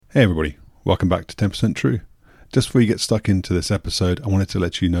Hey everybody, welcome back to 10% True. Just before you get stuck into this episode, I wanted to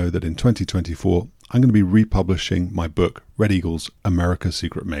let you know that in 2024, I'm going to be republishing my book, Red Eagle's America's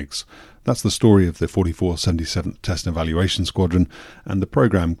Secret MiGs. That's the story of the 4477th Test and Evaluation Squadron and the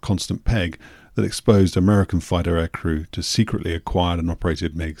program Constant Peg that exposed American fighter aircrew to secretly acquired and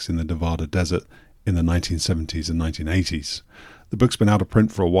operated MiGs in the Nevada desert in the 1970s and 1980s. The book's been out of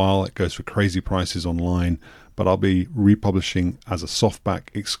print for a while. It goes for crazy prices online, but I'll be republishing as a softback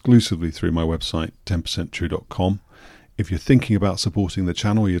exclusively through my website, 10percenttrue.com. If you're thinking about supporting the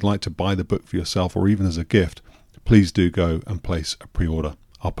channel, or you'd like to buy the book for yourself or even as a gift, please do go and place a pre-order.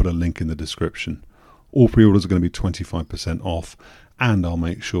 I'll put a link in the description. All pre-orders are going to be 25% off, and I'll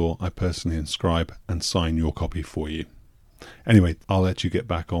make sure I personally inscribe and sign your copy for you. Anyway, I'll let you get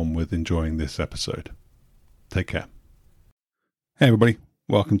back on with enjoying this episode. Take care. Hey everybody,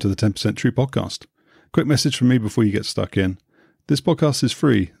 welcome to the 10% True podcast. Quick message from me before you get stuck in. This podcast is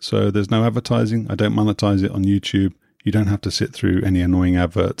free, so there's no advertising. I don't monetize it on YouTube. You don't have to sit through any annoying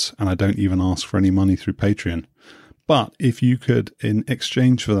adverts, and I don't even ask for any money through Patreon. But if you could, in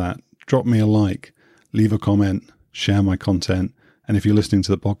exchange for that, drop me a like, leave a comment, share my content, and if you're listening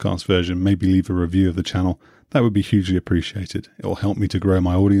to the podcast version, maybe leave a review of the channel, that would be hugely appreciated. It will help me to grow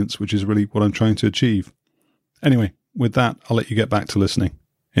my audience, which is really what I'm trying to achieve. Anyway, with that, I'll let you get back to listening.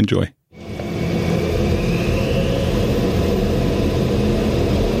 Enjoy.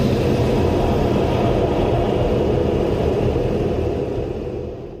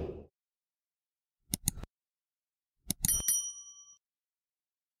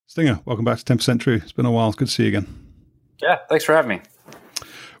 Stinger, welcome back to 10% True. It's been a while. It's good to see you again. Yeah, thanks for having me.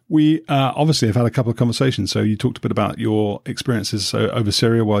 We obviously have had a couple of conversations. So you talked a bit about your experiences over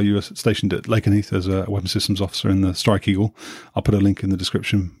Syria while you were stationed at Lakenheath as a weapons systems officer in the Strike Eagle. I'll put a link in the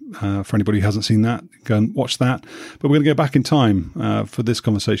description for anybody who hasn't seen that. Go and watch that. But we're going to go back in time for this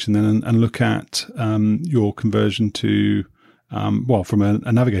conversation then and look at your conversion to, from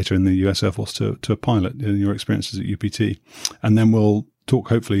a navigator in the US Air Force to a pilot in your experiences at UPT. And then we'll talk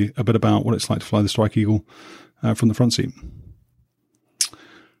hopefully a bit about what it's like to fly the Strike Eagle from the front seat.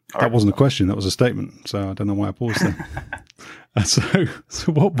 That wasn't a question. That was a statement. So I don't know why I paused there.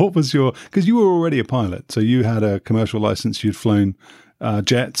 So what was your? Because you were already a pilot, so you had a commercial license. You'd flown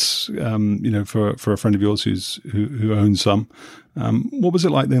jets, for a friend of yours who owns some. What was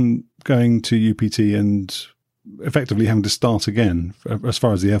it like then going to UPT and effectively having to start again as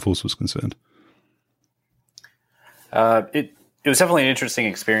far as the Air Force was concerned? It was definitely an interesting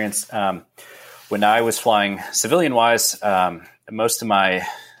experience. When I was flying civilian-wise, most of my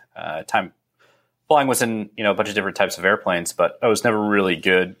time flying was in a bunch of different types of airplanes, but I was never really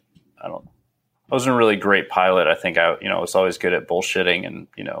good. I wasn't a really great pilot. I think I was always good at bullshitting and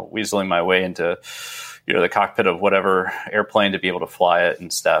weaseling my way into the cockpit of whatever airplane to be able to fly it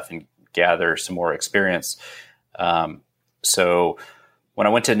and stuff and gather some more experience. So when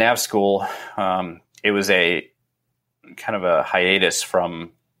I went to nav school, it was a kind of a hiatus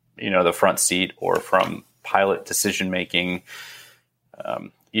from the front seat or from pilot decision making.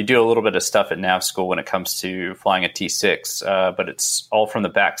 You do a little bit of stuff at nav school when it comes to flying a T6, but it's all from the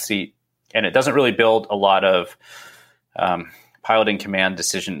back seat, and it doesn't really build a lot of piloting command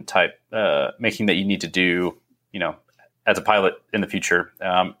decision type making that you need to do, as a pilot in the future.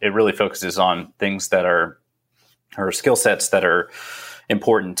 It really focuses on things that are skill sets that are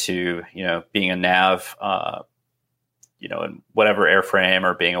important to being a nav, in whatever airframe,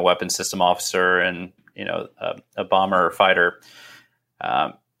 or being a weapons system officer and a bomber or fighter.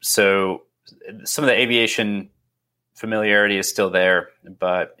 So some of the aviation familiarity is still there,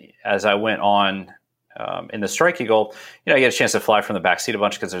 but as I went on in the Strike Eagle, I get a chance to fly from the back seat a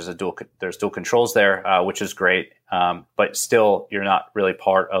bunch because there's dual controls there, which is great. But still, you're not really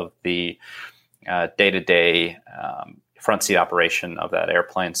part of the day-to-day front seat operation of that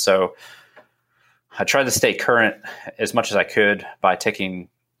airplane. So I tried to stay current as much as I could by taking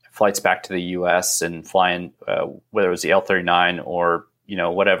flights back to the U.S. and flying, whether it was the L-39 or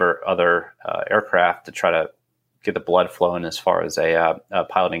whatever other aircraft, to try to get the blood flowing as far as a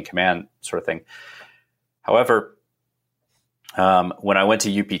piloting command sort of thing. However, when I went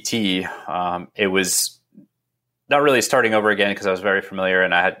to UPT, it was not really starting over again because I was very familiar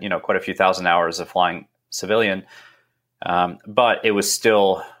and I had quite a few thousand hours of flying civilian, but it was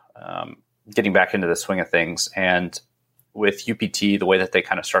still getting back into the swing of things. And with UPT, the way that they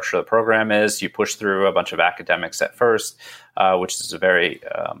kind of structure the program is you push through a bunch of academics at first, which is a very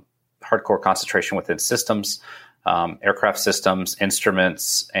hardcore concentration within systems, aircraft systems,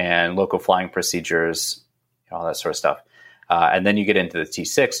 instruments, and local flying procedures, all that sort of stuff. And then you get into the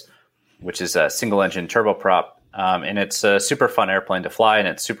T6, which is a single engine turboprop And it's a super fun airplane to fly, and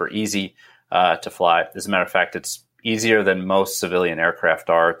it's super easy to fly. As a matter of fact, it's easier than most civilian aircraft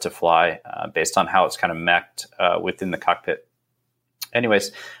are to fly based on how it's kind of mech'd within the cockpit.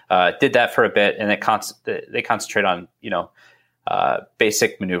 Anyways, did that for a bit, and they concentrate on,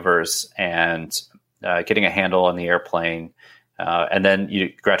 basic maneuvers and getting a handle on the airplane. And then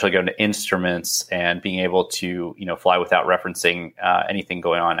you gradually go into instruments and being able to, fly without referencing anything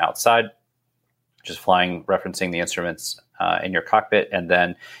going on outside, just flying, referencing the instruments in your cockpit. And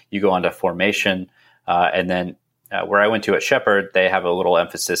then you go on to formation. And then where I went to at Shepherd, they have a little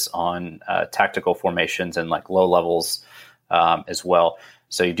emphasis on tactical formations and like low levels as well.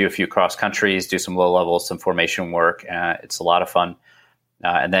 So you do a few cross countries, do some low levels, some formation work. It's a lot of fun.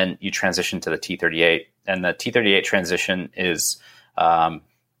 And then you transition to the T-38. And the T-38 transition is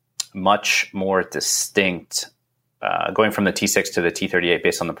much more distinct, going from the T-6 to the T-38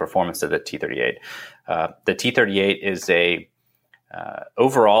 based on the performance of the T-38. The T-38 is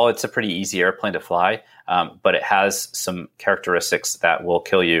overall, it's a pretty easy airplane to fly, but it has some characteristics that will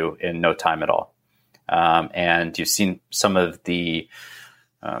kill you in no time at all. And you've seen some of the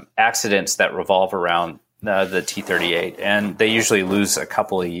accidents that revolve around the T-38, and they usually lose a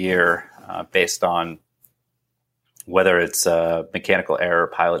couple a year based on whether it's mechanical error,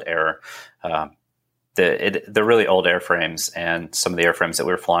 pilot error. They're really old airframes, and some of the airframes that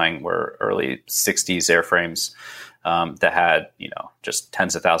we were flying were early 60s airframes that had, just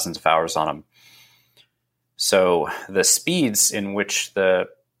tens of thousands of hours on them. So the speeds in which the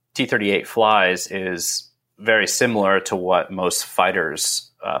T-38 flies is very similar to what most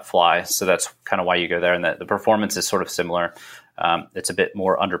fighters fly. So that's kind of why you go there. And the performance is sort of similar. It's a bit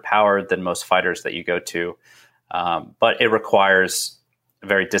more underpowered than most fighters that you go to. But it requires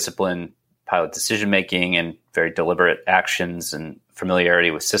very disciplined pilot decision-making and very deliberate actions and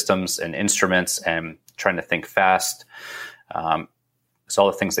familiarity with systems and instruments and trying to think fast. So all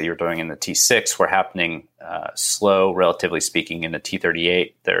the things that you're doing in the T6 were happening slow, relatively speaking, in the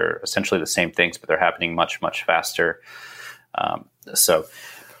T-38. They're essentially the same things, but they're happening much, much faster. So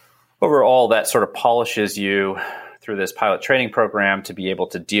overall, that sort of polishes you through this pilot training program to be able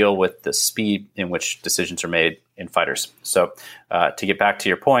to deal with the speed in which decisions are made in fighters. So to get back to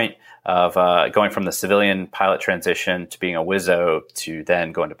your point of going from the civilian pilot transition to being a WISO to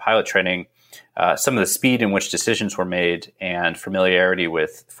then going to pilot training, some of the speed in which decisions were made and familiarity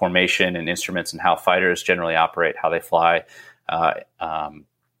with formation and instruments and how fighters generally operate, how they fly,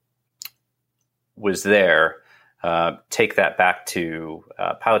 was there. Take that back to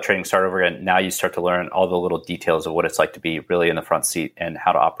pilot training, start over again. Now you start to learn all the little details of what it's like to be really in the front seat and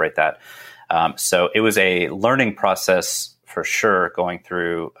how to operate that. So it was a learning process for sure going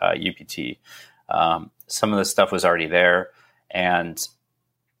through UPT. Some of the stuff was already there,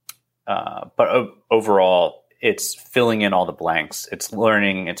 but overall, it's filling in all the blanks. It's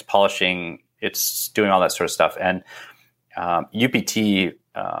learning, it's polishing, it's doing all that sort of stuff. And UPT,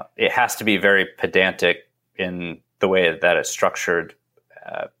 it has to be very pedantic in the way that it's structured,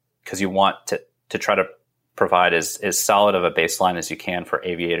 because you want to try to provide as solid of a baseline as you can for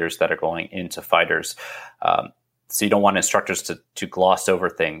aviators that are going into fighters. So you don't want instructors to gloss over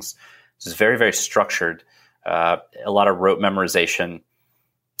things. It's very, very structured, a lot of rote memorization,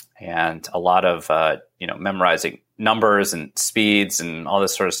 and a lot of memorizing numbers and speeds and all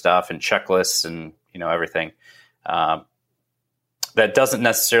this sort of stuff and checklists and everything. That doesn't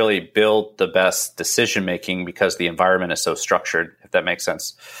necessarily build the best decision making because the environment is so structured, if that makes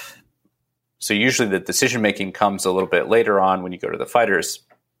sense. So usually the decision making comes a little bit later on when you go to the fighters,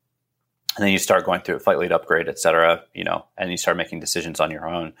 and then you start going through a flight lead upgrade, et cetera, and you start making decisions on your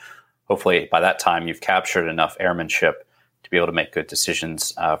own. Hopefully by that time you've captured enough airmanship to be able to make good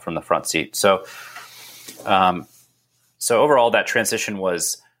decisions from the front seat. So overall that transition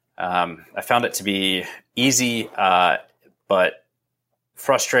was, I found it to be easy, but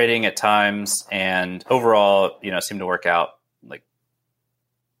frustrating at times, and overall, seemed to work out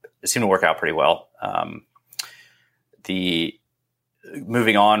pretty well. The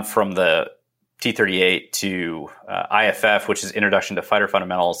moving on from the T-38 to IFF, which is Introduction to Fighter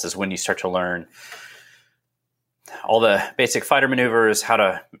Fundamentals, is when you start to learn all the basic fighter maneuvers, how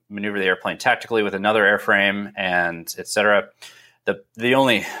to maneuver the airplane tactically with another airframe, and et cetera. The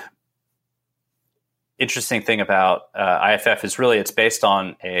only interesting thing about IFF is really it's based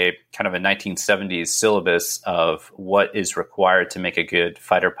on a kind of a 1970s syllabus of what is required to make a good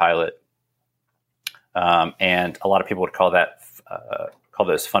fighter pilot. And a lot of people would call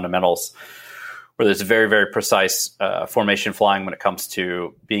those fundamentals, where there's very, very precise formation flying when it comes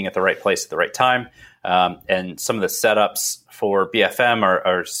to being at the right place at the right time. And some of the setups for BFM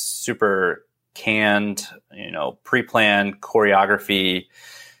are super canned, pre-planned choreography,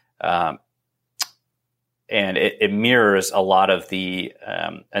 and it mirrors a lot of the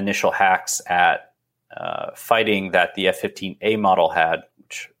initial hacks at fighting that the F-15A model had,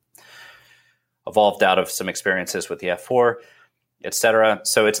 which evolved out of some experiences with the F-4, et cetera.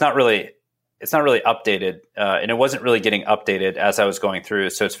 So it's not really updated, and it wasn't really getting updated as I was going through.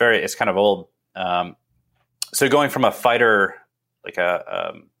 So it's kind of old. So going from a fighter, like kind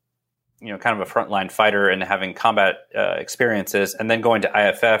of a frontline fighter, and having combat experiences, and then going to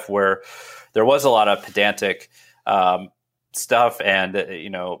IFF where there was a lot of pedantic stuff, and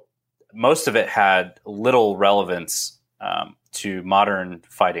most of it had little relevance to modern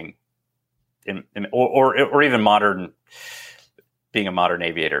fighting, or even modern being a modern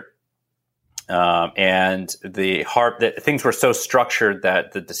aviator. And things were so structured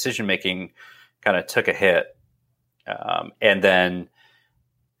that the decision making kind of took a hit, and then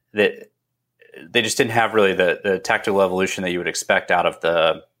they just didn't have really the tactical evolution that you would expect out of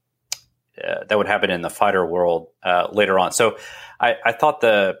that would happen in the fighter world later on. So I thought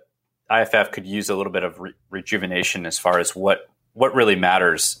the IFF could use a little bit of rejuvenation as far as what really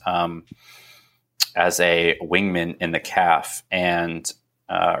matters as a wingman in the CAF and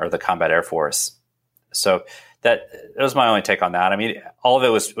or the Combat Air Force. So that was my only take on that. I mean, all of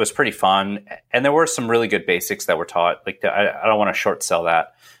it was pretty fun, and there were some really good basics that were taught. Like I don't want to short sell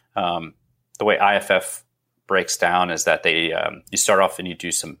that. The way IFF breaks down is that you start off and you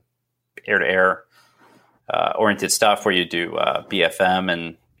do some air-to-air oriented stuff where you do BFM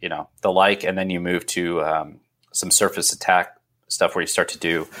and the like, and then you move to some surface attack stuff where you start to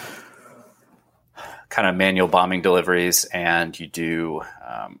do kind of manual bombing deliveries, and you do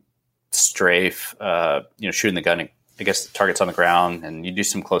strafe, shooting the gun against targets on the ground, and you do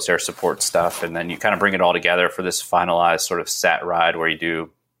some close air support stuff, and then you kind of bring it all together for this finalized sort of sat ride where you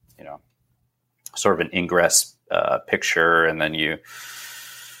do, sort of an ingress picture, and then you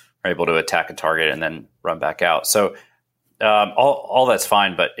are able to attack a target and then run back out. So all that's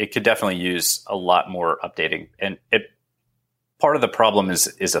fine, but it could definitely use a lot more updating, and part of the problem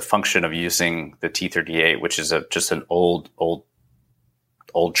is a function of using the T-38, which is just an old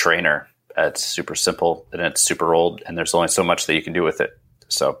trainer. It's super simple and it's super old, and there's only so much that you can do with it.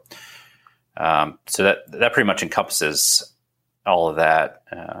 So that pretty much encompasses all of that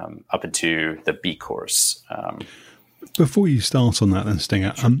up into the B course. Before you start on that then,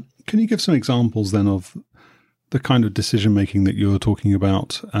 Stinger, can you give some examples then of the kind of decision making that you're talking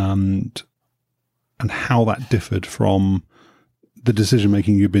about, and how that differed from the decision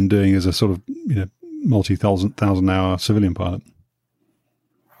making you've been doing as a sort of multi-thousand hour civilian pilot?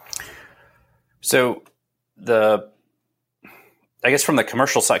 So I guess from the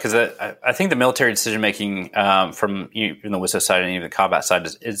commercial side, because I think the military decision making from even the WISO side and even the combat side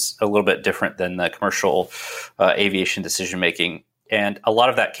is a little bit different than the commercial aviation decision making, and a lot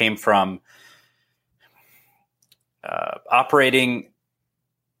of that came from operating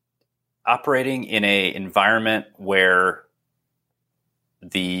in a environment where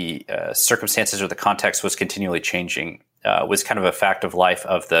the circumstances or the context was continually changing, was kind of a fact of life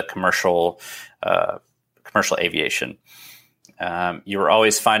of the commercial aviation. You were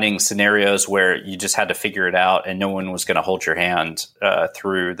always finding scenarios where you just had to figure it out, and no one was going to hold your hand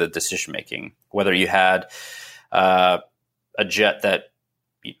through the decision making. Whether you had a jet that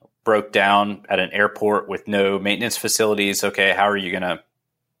broke down at an airport with no maintenance facilities, okay, how are you going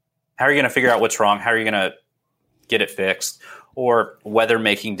to figure out what's wrong? How are you going to get it fixed? Or weather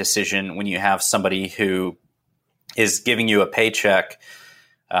making decision when you have somebody who is giving you a paycheck,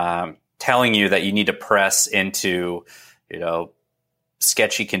 telling you that you need to press into,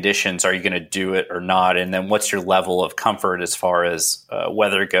 sketchy conditions. Are you going to do it or not? And then what's your level of comfort as far as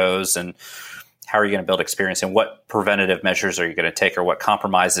weather goes, and how are you going to build experience, and what preventative measures are you going to take, or what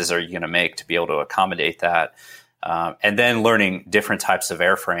compromises are you going to make to be able to accommodate that? And then learning different types of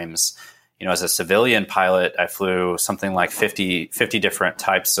airframes. As a civilian pilot, I flew something like 50 different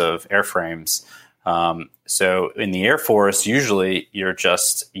types of airframes. So in the Air Force, usually you're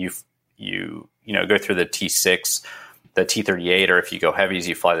just, you go through the T6, the T-38, or if you go heavies,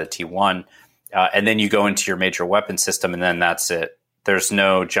 you fly the T-1, and then you go into your major weapon system, and then that's it. There's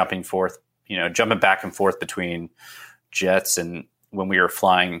no jumping back and forth between jets. And when we were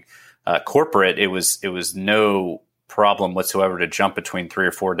flying corporate, it was no problem whatsoever to jump between 3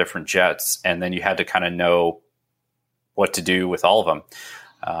 or 4 different jets, and then you had to kind of know what to do with all of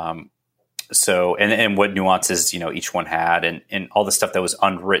them. So what nuances each one had, and all the stuff that was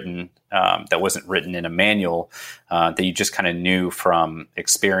unwritten, that wasn't written in a manual, that you just kind of knew from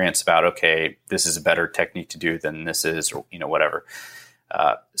experience about, okay, this is a better technique to do than this is, or whatever.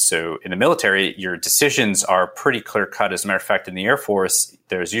 So in the military, your decisions are pretty clear cut. As a matter of fact, in the Air Force,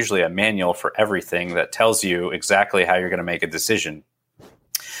 there's usually a manual for everything that tells you exactly how you're going to make a decision.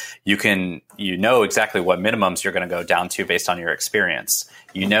 You know exactly what minimums you're going to go down to based on your experience.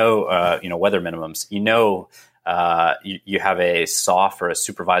 Weather minimums. You have a SOF or a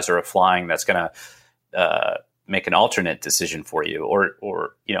supervisor of flying that's going to make an alternate decision for you,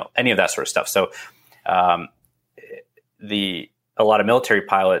 or any of that sort of stuff. So a lot of military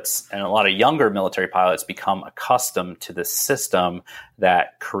pilots and a lot of younger military pilots become accustomed to the system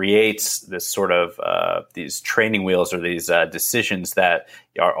that creates this sort of these training wheels or these decisions that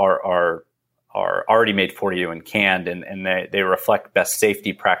are already made for you and canned, and they reflect best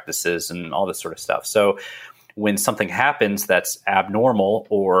safety practices and all this sort of stuff. So when something happens that's abnormal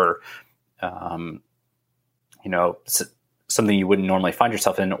or something you wouldn't normally find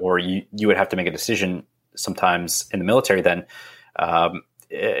yourself in, or you would have to make a decision sometimes in the military, then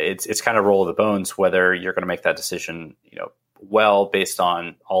it's kind of roll of the bones whether you're going to make that decision, well, based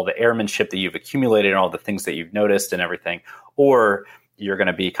on all the airmanship that you've accumulated and all the things that you've noticed and everything, or you're going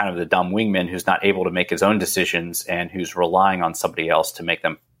to be kind of the dumb wingman who's not able to make his own decisions and who's relying on somebody else to make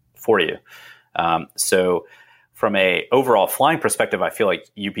them for you. So from a overall flying perspective, I feel like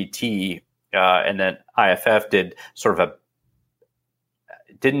UPT and then IFF didn't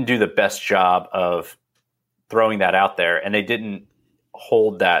do the best job of throwing that out there, and they didn't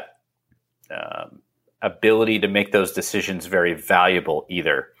hold that ability to make those decisions very valuable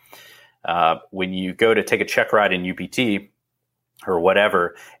either. When you go to take a check ride in UPT or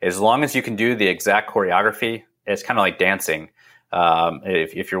whatever, as long as you can do the exact choreography, it's kind of like dancing.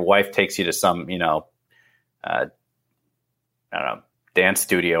 If your wife takes you to some, I don't know, dance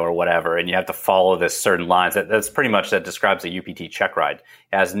studio or whatever, and you have to follow this certain lines, that's pretty much that describes a UPT check ride.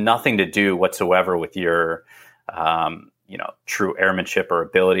 It has nothing to do whatsoever with your, true airmanship or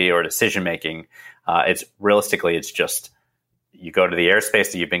ability or decision making. It's just you go to the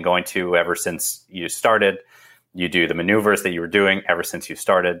airspace that you've been going to ever since you started. You do the maneuvers that you were doing ever since you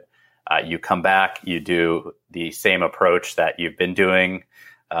started. You come back, you do the same approach that you've been doing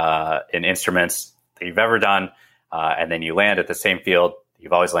in instruments that you've ever done, and then you land at the same field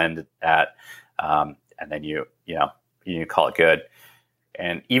you've always landed at, and then you call it good.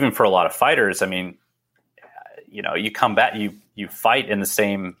 And even for a lot of fighters, I mean, you come back, you fight in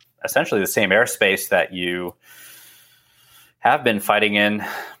essentially the same airspace that you have been fighting in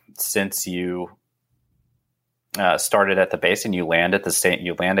since you started at the base, and you land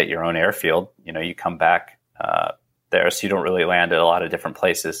at your own airfield. You come back there, so you don't really land at a lot of different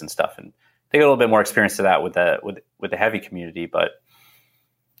places and stuff. And they get a little bit more experience to that with the heavy community, but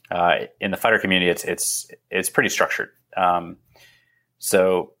in the fighter community, it's pretty structured.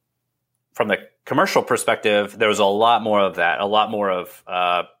 So from the commercial perspective, there was a lot more of that, a lot more of,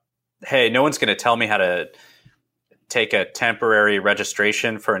 hey, no one's going to tell me how to take a temporary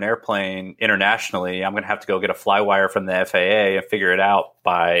registration for an airplane internationally. I'm going to have to go get a flywire from the FAA and figure it out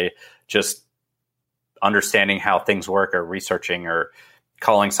by just understanding how things work or researching or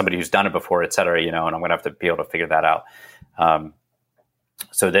calling somebody who's done it before, et cetera, and I'm going to have to be able to figure that out.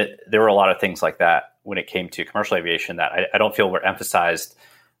 So that there were a lot of things like that when it came to commercial aviation that I don't feel were emphasized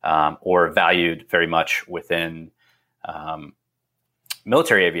or valued very much within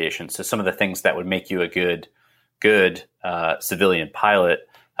military aviation. So some of the things that would make you a good civilian pilot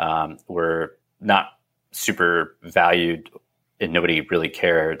were not super valued, and nobody really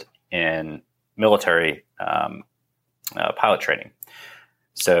cared in military pilot training.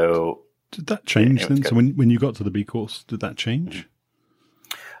 So did that change then? So when you got to the B course, did that change?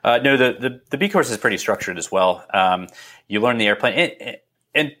 No, the B course is pretty structured as well. You learn the airplane,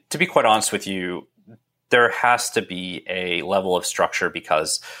 and to be quite honest with you, there has to be a level of structure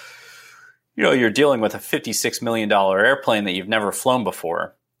because you're dealing with a $56 million airplane that you've never flown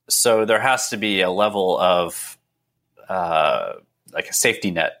before. So there has to be a level of like a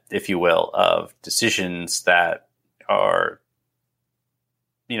safety net, if you will, of decisions that are,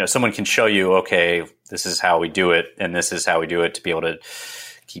 someone can show you, okay, this is how we do it, and this is how we do it to be able to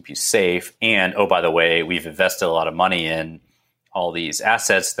keep you safe. And, oh, by the way, we've invested a lot of money in all these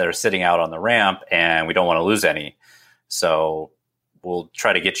assets that are sitting out on the ramp, and we don't want to lose any. So we'll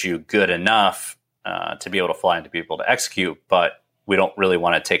try to get you good enough to be able to fly and to be able to execute, but we don't really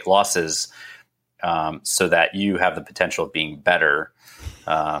want to take losses so that you have the potential of being better.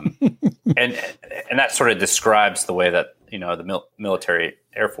 And that sort of describes the way that the military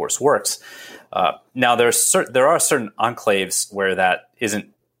Air Force works. Now there are certain enclaves where that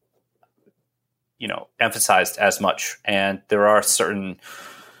isn't emphasized as much, and there are certain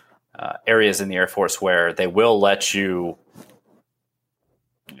areas in the Air Force where they will let you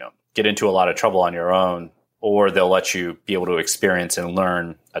get into a lot of trouble on your own, or they'll let you be able to experience and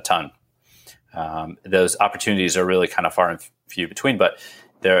learn a ton. Those opportunities are really kind of far and few between, but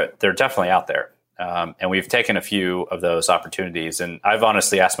they're definitely out there. And we've taken a few of those opportunities, and I've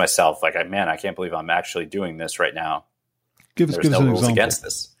honestly asked myself, like, man, I can't believe I'm actually doing this right now. Give us an rules example against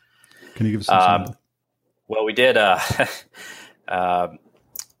this. Can you give us an example? Well, we did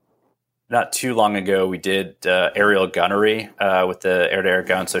not too long ago. We did aerial gunnery with the air-to-air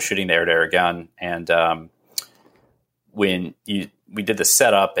gun, so shooting the air-to-air gun. And we did the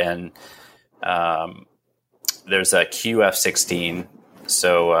setup, and there's a QF-16.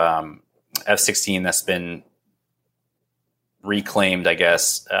 So F-16 that's been reclaimed, I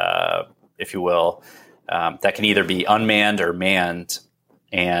guess, if you will, that can either be unmanned or manned,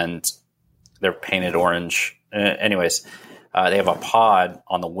 and they're painted orange. Anyways, they have a pod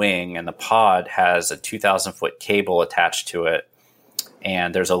on the wing, and the pod has a 2,000-foot cable attached to it,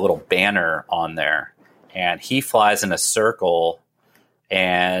 and there's a little banner on there. And he flies in a circle,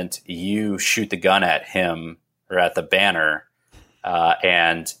 and you shoot the gun at him or at the banner,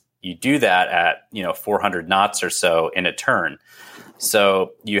 and you do that at 400 knots or so in a turn.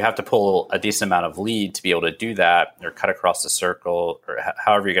 So you have to pull a decent amount of lead to be able to do that, or cut across the circle, or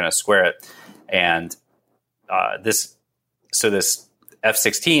however you're going to square it. And this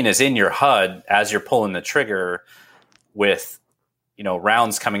F-16 is in your HUD as you're pulling the trigger, with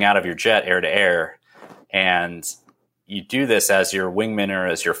rounds coming out of your jet air to air, and you do this as your wingman or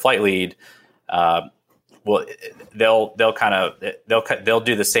as your flight lead. Well, they'll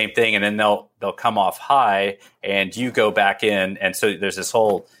do the same thing, and then they'll come off high, and you go back in, and so there's this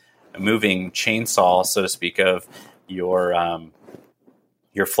whole moving chainsaw, so to speak, of your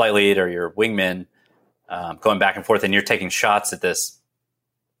flight lead or your wingman going back and forth, and you're taking shots at this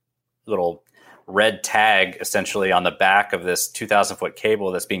little red tag essentially on the back of this 2,000-foot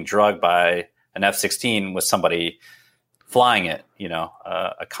cable that's being dragged by an F-16 with somebody flying it.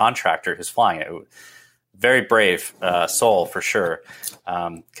 A contractor who's flying it. Very brave soul for sure,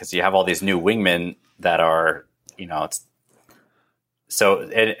 because you have all these new wingmen that are,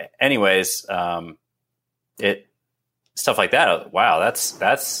 anyways, it stuff like that. Wow,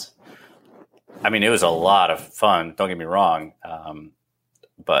 that's. I mean, it was a lot of fun. Don't get me wrong,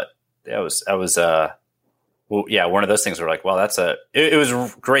 but that was one of those things where like, well, it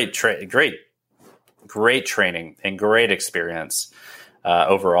was great training and great experience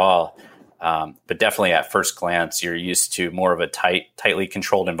overall. But definitely at first glance, you're used to more of a tightly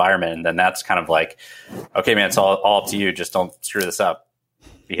controlled environment. And then that's kind of like, okay, man, it's all up to you. Just don't screw this up,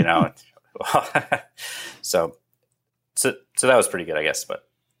 So that was pretty good, I guess. But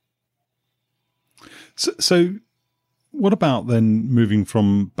so what about then moving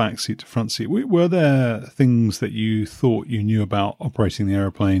from back seat to front seat? Were there things that you thought you knew about operating the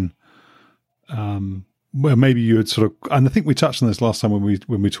airplane? Well, maybe you had sort of, and I think we touched on this last time when we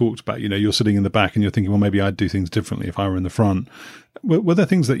talked about, you're sitting in the back and you're thinking, well, maybe I'd do things differently if I were in the front. Were there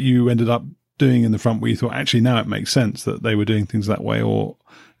things that you ended up doing in the front where you thought, actually, now it makes sense that they were doing things that way, or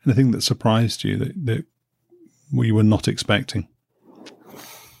anything that surprised you that you were not expecting?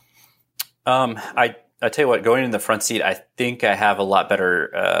 I tell you what, going in the front seat, I think I have a lot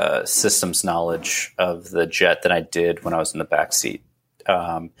better systems knowledge of the jet than I did when I was in the back seat.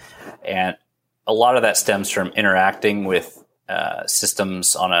 And a lot of that stems from interacting with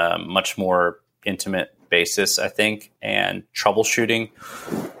systems on a much more intimate basis, I think, and troubleshooting.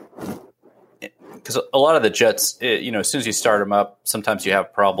 Because a lot of the jets, as soon as you start them up, sometimes you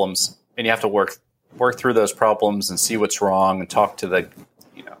have problems, and you have to work through those problems and see what's wrong, and talk to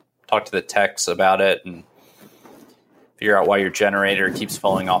the techs about it, and figure out why your generator keeps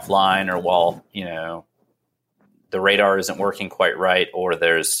falling offline, or while the radar isn't working quite right, or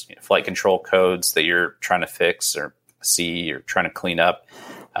there's flight control codes that you're trying to fix or see or trying to clean up.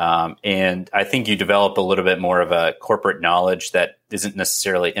 And I think you develop a little bit more of a corporate knowledge that isn't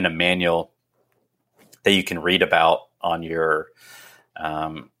necessarily in a manual that you can read about on your,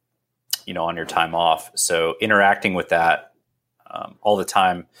 on your time off. So interacting with that all the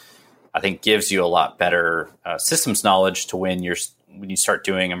time, I think, gives you a lot better systems knowledge to when you start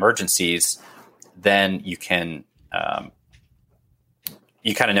doing emergencies. Then you can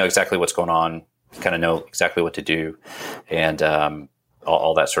you kind of know exactly what's going on. You kind of know exactly what to do, and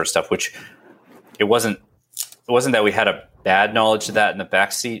all that sort of stuff. Which it wasn't that we had a bad knowledge of that in the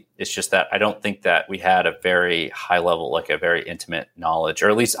back seat. It's just that I don't think that we had a very high level, like a very intimate knowledge, or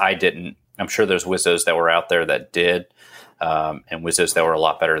at least I didn't. I'm sure there's Wizzos that were out there that did, and Wizzos that were a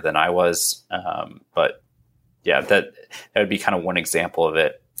lot better than I was. But yeah, that would be kind of one example of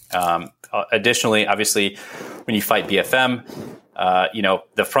it. Additionally, obviously, when you fight BFM,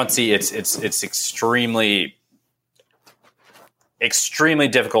 the front seat, it's extremely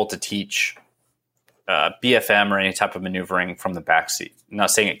difficult to teach BFM or any type of maneuvering from the back seat. I'm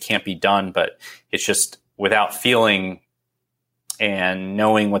not saying it can't be done, but it's just without feeling and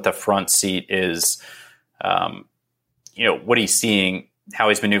knowing what the front seat is, what he's seeing, how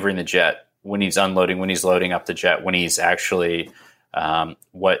he's maneuvering the jet, when he's unloading, when he's loading up the jet, when he's actually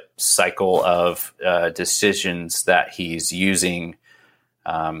what cycle of decisions that he's using,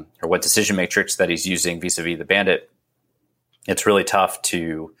 or what decision matrix that he's using vis-a-vis the Bandit. It's really tough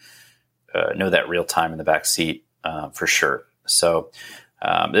to know that real time in the back seat for sure. So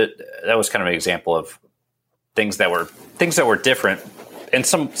that was kind of an example of things that were different, and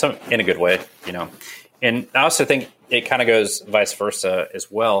some in a good way, And I also think it kind of goes vice versa as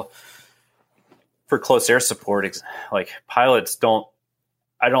well. For close air support, like pilots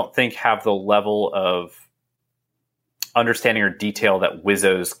I don't think have the level of understanding or detail that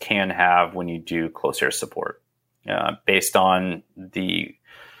WISOs can have when you do close air support, based on the,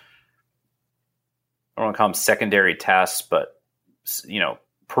 I don't want to call them secondary tasks, but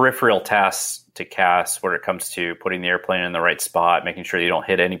peripheral tasks to CAS, where it comes to putting the airplane in the right spot, making sure you don't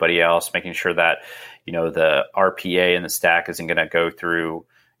hit anybody else, making sure that the RPA in the stack isn't going to go through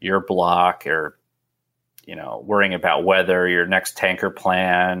your block, or worrying about whether your next tanker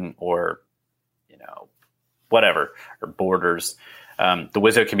plan or, whatever, or borders. The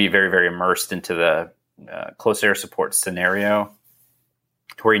WISO can be very, very immersed into the close air support scenario,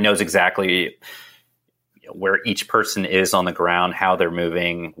 where he knows exactly where each person is on the ground, how they're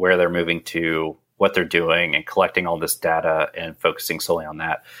moving, where they're moving to, what they're doing, and collecting all this data and focusing solely on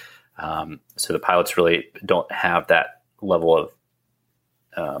that. So the pilots really don't have that level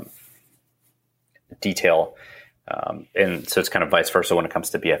of detail. And so it's kind of vice versa when it comes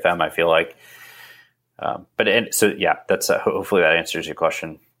to BFM, I feel like. That's hopefully that answers your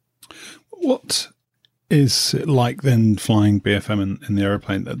question. What is it like then flying BFM in the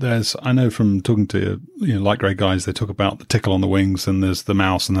airplane? I know from talking to light grey guys, they talk about the tickle on the wings, and there's the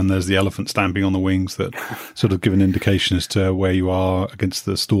mouse, and then there's the elephant stamping on the wings that sort of give an indication as to where you are against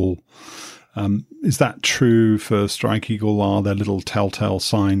the stall. Is that true for Strike Eagle? Are there little telltale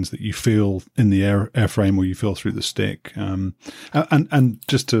signs that you feel in the airframe, or you feel through the stick? And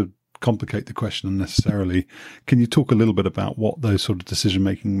just to complicate the question unnecessarily, can you talk a little bit about what those sort of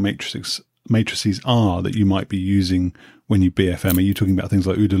decision-making matrices are that you might be using when you BFM? Are you talking about things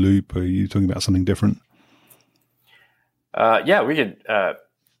like OODA loop, or are you talking about something different? We could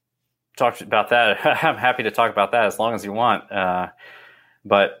talk about that. I'm happy to talk about that as long as you want.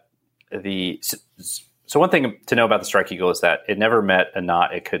 So one thing to know about the Strike Eagle is that it never met a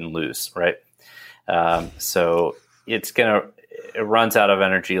knot it couldn't lose, right? So it runs out of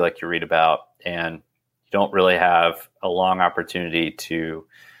energy, like you read about, and you don't really have a long opportunity to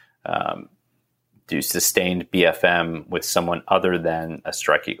do sustained BFM with someone other than a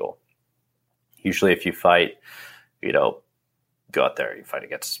Strike Eagle. Usually if you fight, go out there, you fight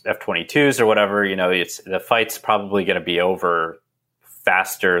against F-22s or whatever, the fight's probably going to be over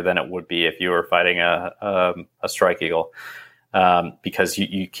faster than it would be if you were fighting a Strike Eagle, because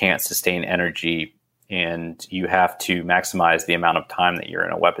you can't sustain energy, and you have to maximize the amount of time that you're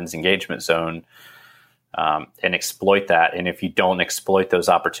in a weapons engagement zone, and exploit that. And if you don't exploit those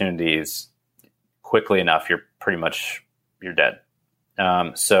opportunities quickly enough, you're dead.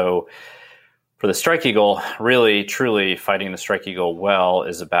 So for the Strike Eagle, really, truly fighting the Strike Eagle well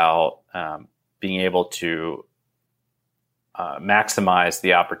is about being able to maximize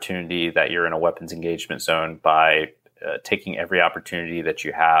the opportunity that you're in a weapons engagement zone by taking every opportunity that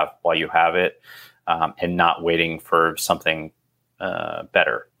you have while you have it, and not waiting for something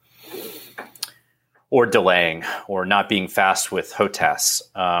better, or delaying, or not being fast with HOTAS.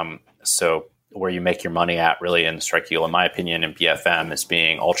 So where you make your money at really in the Strike Eagle, in my opinion, in BFM, is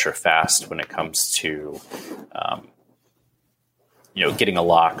being ultra fast when it comes to getting a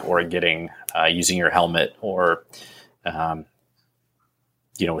lock, or getting using your helmet, or with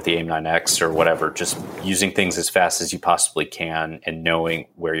the AIM-9X or whatever, just using things as fast as you possibly can, and knowing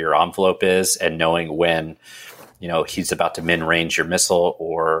where your envelope is, and knowing when, he's about to min-range your missile,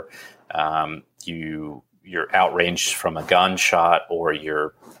 or you're outranged from a gunshot, or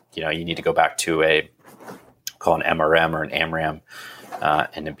you need to go back to an MRM or an AMRAM,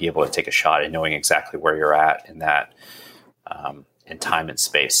 and then be able to take a shot, and knowing exactly where you're at in that, in time and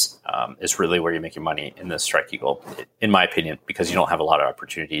space, is really where you make your money in the Strike Eagle, in my opinion, because you don't have a lot of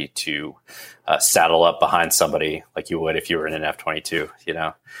opportunity to saddle up behind somebody like you would if you were in an F-22,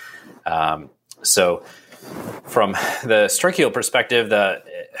 So from the Strike Eagle perspective,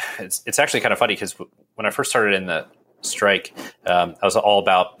 it's actually kind of funny because when I first started in the strike, I was all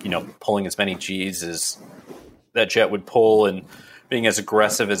about pulling as many G's as that jet would pull and being as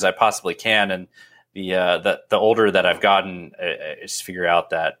aggressive as I possibly can. And the older that I've gotten, I just figure out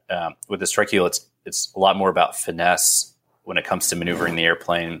that with the Strike Eagle, it's a lot more about finesse when it comes to maneuvering the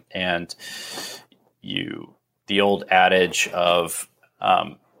airplane. And the old adage of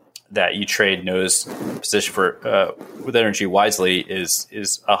that you trade nose position for with energy wisely is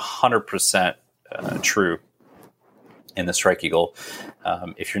 100% true in the Strike Eagle.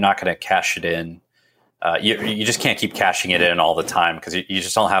 If you're not going to cash it in, you just can't keep cashing it in all the time because you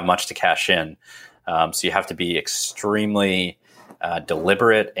just don't have much to cash in. So you have to be extremely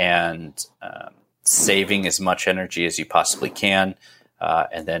deliberate and saving as much energy as you possibly can,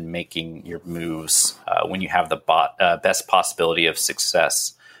 and then making your moves when you have the best possibility of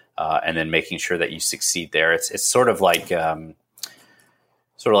success, and then making sure that you succeed there. It's sort of like fighting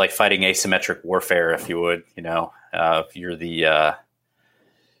asymmetric warfare, if you would. If you're the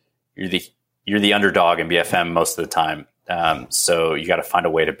underdog in BFM most of the time. So you got to find a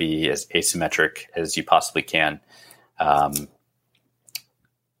way to be as asymmetric as you possibly can.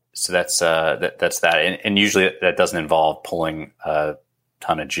 So that's that. And usually that doesn't involve pulling a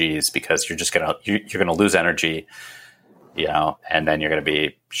ton of G's because you're just you're going to lose energy, and then you're going to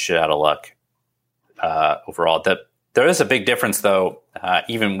be shit out of luck, overall. There is a big difference though,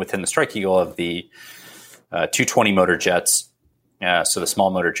 even within the Strike Eagle of the 220 motor jets. So the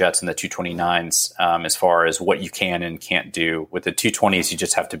small motor jets and the 229s, as far as what you can and can't do. With the 220s, you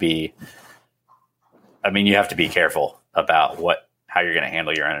just have to be, you have to be careful about how you're going to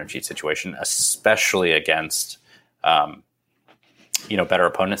handle your energy situation, especially against, better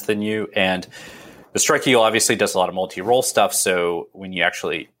opponents than you. And the Strike Eagle obviously does a lot of multi-role stuff. So when you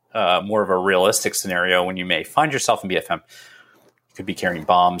actually, more of a realistic scenario, when you may find yourself in BFM, you could be carrying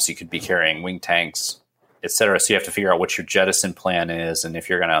bombs, you could be carrying wing tanks, etc. So you have to figure out what your jettison plan is, and if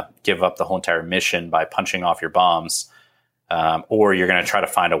you're going to give up the whole entire mission by punching off your bombs, or you're going to try to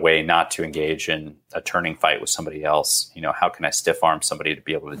find a way not to engage in a turning fight with somebody else. How can I stiff arm somebody to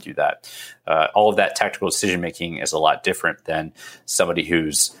be able to do that? All of that tactical decision making is a lot different than somebody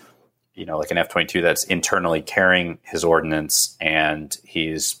who's, like an F-22 that's internally carrying his ordnance and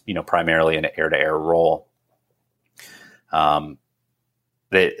he's, primarily in an air-to-air role.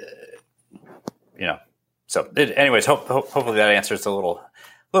 Anyways, hopefully that answers a little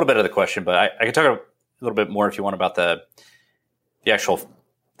bit of the question, but I can talk a little bit more if you want about the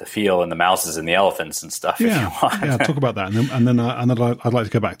feel and the mouses and the elephants and stuff. Yeah, if you want. Yeah. Talk about that, and then I'd like to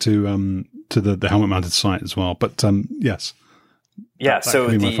go back to the helmet mounted sight as well. But yes, yeah. So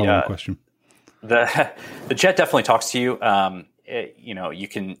can be my follow-up question. The jet definitely talks to you. You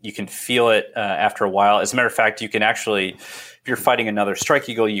can feel it after a while. As a matter of fact, you can actually, if you're fighting another Strike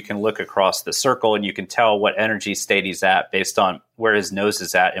Eagle, you can look across the circle and you can tell what energy state he's at based on where his nose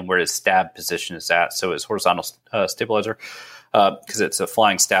is at and where his stab position is at. So his horizontal stabilizer, because it's a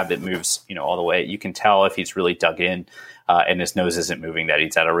flying stab that moves, all the way. You can tell if he's really dug in and his nose isn't moving, that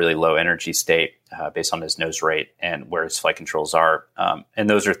he's at a really low energy state based on his nose rate and where his flight controls are. And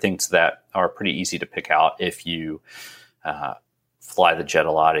those are things that are pretty easy to pick out if you fly the jet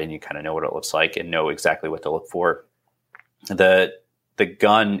a lot and you kind of know what it looks like and know exactly what to look for. The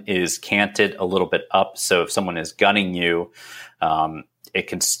gun is canted a little bit up, so if someone is gunning you, it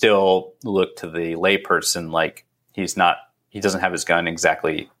can still look to the layperson like he doesn't have his gun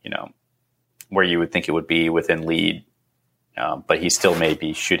exactly, where you would think it would be within lead, but he still may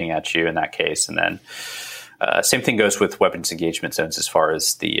be shooting at you in that case. And then same thing goes with weapons engagement zones as far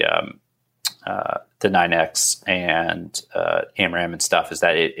as the 9X and AMRAAM and stuff, is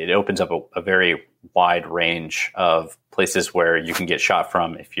that it opens up a very wide range of places where you can get shot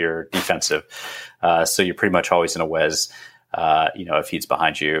from if you're defensive. So you're pretty much always in a WES, if he's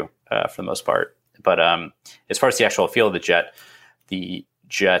behind you for the most part. But as far as the actual feel of the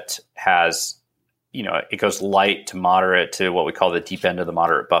jet has, it goes light to moderate to what we call the deep end of the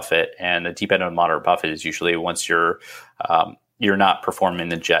moderate buffet. And the deep end of the moderate buffet is usually once you're not performing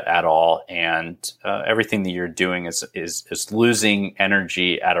the jet at all, and everything that you're doing is losing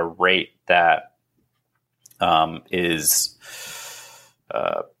energy at a rate that is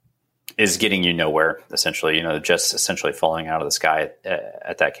getting you nowhere. Essentially, the jet's essentially falling out of the sky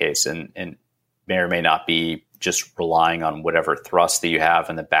at that case, and may or may not be just relying on whatever thrust that you have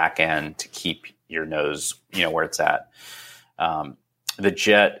in the back end to keep your nose, where it's at. The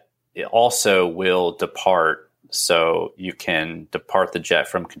jet also will depart. So you can depart the jet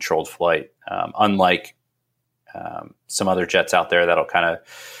from controlled flight, unlike some other jets out there that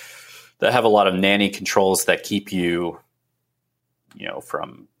have a lot of nanny controls that keep you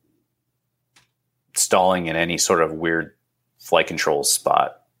from stalling in any sort of weird flight control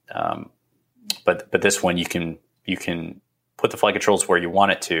spot. But this one, you can put the flight controls where you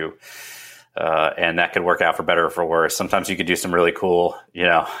want it to, and that could work out for better or for worse. Sometimes you could do some really cool,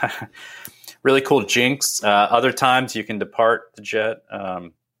 really cool jinks. Other times you can depart the jet.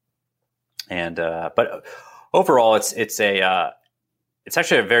 But overall, it's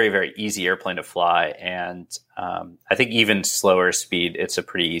actually a very, very easy airplane to fly. And I think even slower speed, it's a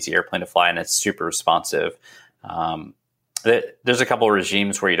pretty easy airplane to fly, and it's super responsive. There's a couple of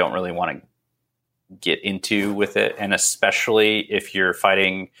regimes where you don't really want to get into with it. And especially if you're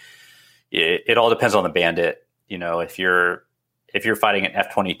fighting, it all depends on the Bandit. If you're fighting an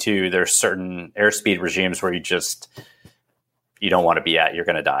F-22, there's certain airspeed regimes where you don't want to be at. You're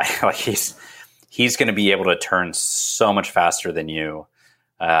going to die. Like he's going to be able to turn so much faster than you.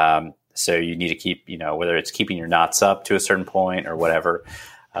 So you need to keep, whether it's keeping your knots up to a certain point or whatever.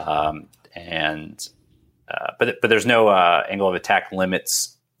 But there's no angle of attack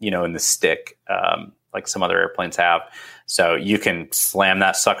limits, in the stick, like some other airplanes have. So you can slam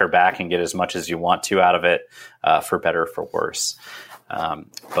that sucker back and get as much as you want to out of it, for better or for worse.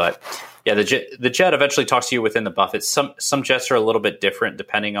 But yeah, the jet eventually talks to you within the buffet. Some jets are a little bit different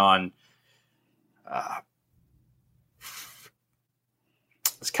depending on,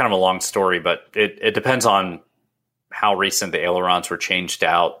 it's kind of a long story, but it depends on how recent the ailerons were changed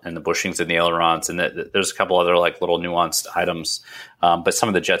out and the bushings in the ailerons. And there's a couple other like little nuanced items. But some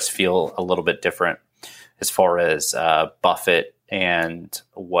of the jets feel a little bit different as far as buffet and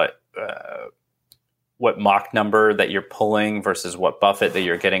what Mach number that you're pulling versus what buffet that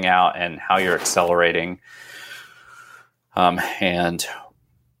you're getting out and how you're accelerating. And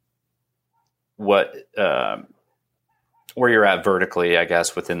what where you're at vertically, I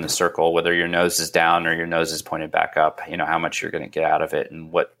guess, within the circle, whether your nose is down or your nose is pointed back up, how much you're going to get out of it,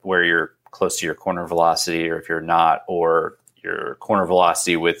 and where you're close to your corner velocity, or if you're not, or your corner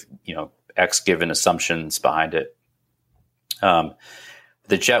velocity with, X given assumptions behind it.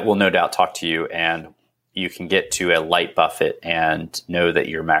 The jet will no doubt talk to you, and you can get to a light buffet and know that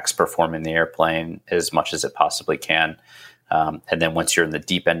you're max performing the airplane as much as it possibly can. And then once you're in the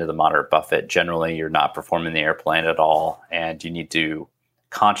deep end of the moderate buffet, generally you're not performing the airplane at all, and you need to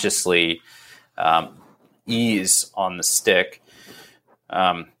consciously ease on the stick.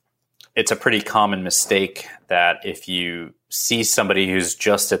 It's a pretty common mistake that if you see somebody who's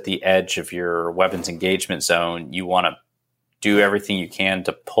just at the edge of your weapons engagement zone, you want to do everything you can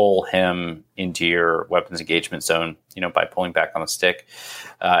to pull him into your weapons engagement zone, by pulling back on the stick.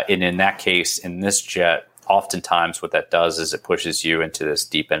 And in that case, in this jet, oftentimes what that does is it pushes you into this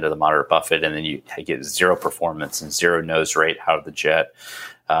deep end of the moderate buffet, and then you get zero performance and zero nose rate out of the jet.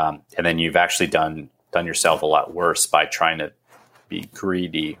 And then you've actually done yourself a lot worse by trying to be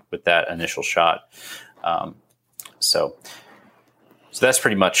greedy with that initial shot. So that's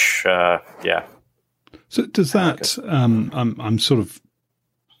pretty much, yeah. So does that, I'm sort of,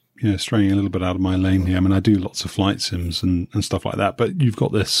 straying a little bit out of my lane here. I mean, I do lots of flight sims and stuff like that, but you've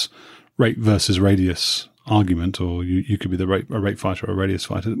got this rate versus radius argument, or you could be a rate fighter or a radius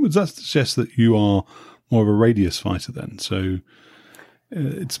fighter. Does that suggest that you are more of a radius fighter then? So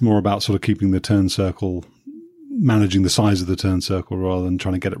it's more about sort of keeping the turn circle, managing the size of the turn circle rather than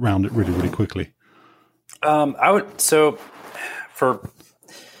trying to get around it really, really quickly.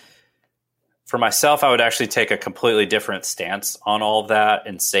 For myself, I would actually take a completely different stance on all of that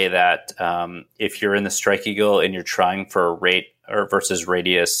and say that if you're in the Strike Eagle and you're trying for a rate or versus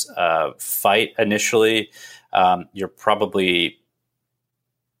radius fight initially, you're probably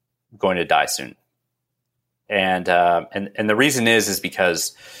going to die soon. And the reason is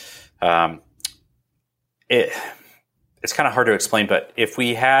because it's kind of hard to explain. But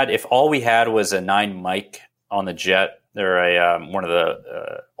if all we had was a 9 mic on the jet, they're one of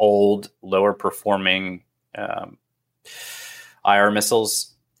the old, lower performing IR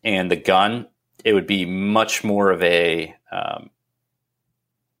missiles, and the gun, it would be much more of a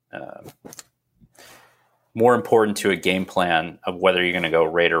more important to a game plan of whether you're going to go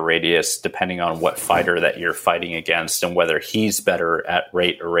rate or radius, depending on what fighter that you're fighting against and whether he's better at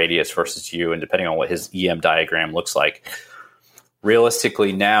rate or radius versus you, and depending on what his EM diagram looks like.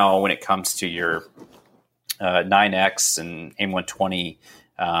 Realistically, now when it comes to your 9X and AIM-120,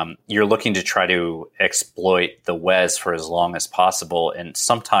 you're looking to try to exploit the WES for as long as possible. And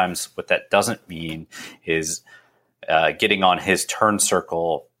sometimes what that doesn't mean is getting on his turn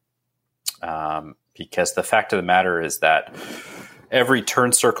circle, because the fact of the matter is that every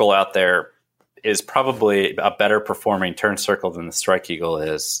turn circle out there is probably a better performing turn circle than the Strike Eagle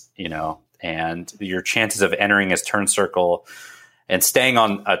is, and your chances of entering his turn circle and staying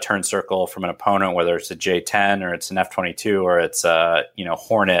on a turn circle from an opponent, whether it's a J10 or it's an F-22 or it's a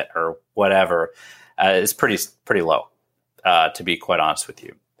Hornet or whatever, is pretty low, to be quite honest with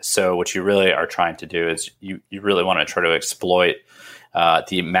you. So what you really are trying to do is you really want to try to exploit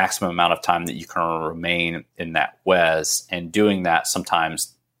the maximum amount of time that you can remain in that WES, and doing that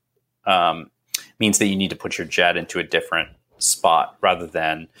sometimes means that you need to put your jet into a different spot rather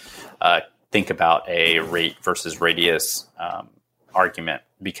than think about a rate versus radius argument,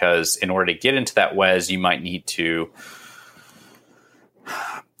 because in order to get into that WES, you might need to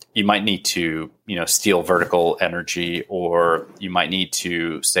steal vertical energy, or you might need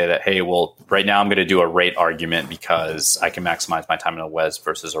to say that, hey, well, right now I'm going to do a rate argument because I can maximize my time in a WES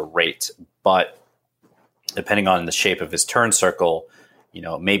versus a rate. But depending on the shape of his turn circle,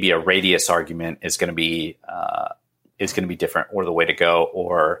 maybe a radius argument is going to be different, or the way to go,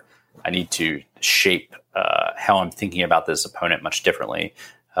 or I need to shape how I'm thinking about this opponent much differently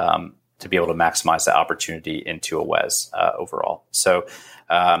to be able to maximize that opportunity into a WES overall. So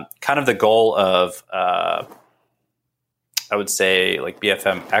kind of the goal of, I would say, like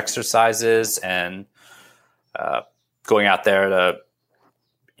BFM exercises and going out there to,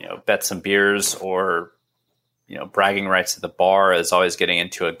 bet some beers or, bragging rights at the bar is always getting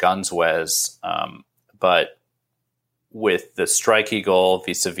into a guns WES. But with the Strike Eagle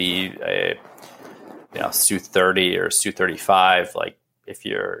vis-a-vis a Su-30 or Su-35, like if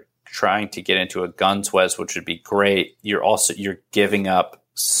you're trying to get into a guns WES, which would be great, you're giving up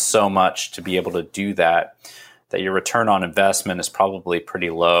so much to be able to do that your return on investment is probably pretty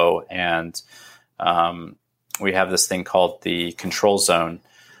low. And we have this thing called the control zone.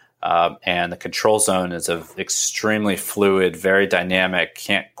 And the control zone is extremely fluid, very dynamic,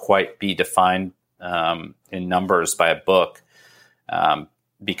 can't quite be defined in numbers by a book,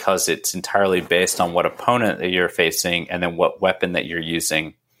 because it's entirely based on what opponent that you're facing and then what weapon that you're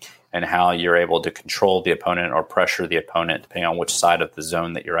using and how you're able to control the opponent or pressure the opponent depending on which side of the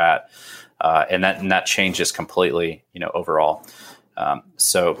zone that you're at. And that changes completely, overall.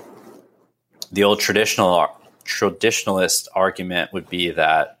 So the old traditionalist argument would be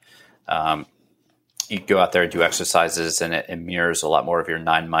that you go out there and do exercises and it mirrors a lot more of your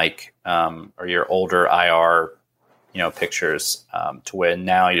 9 mic or your older IR, pictures, to where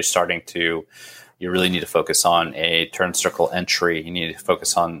now you really need to focus on a turn circle entry. You need to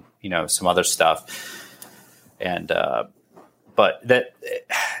focus on, some other stuff. And, but that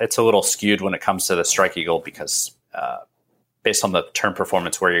it's a little skewed when it comes to the Strike Eagle because, based on the turn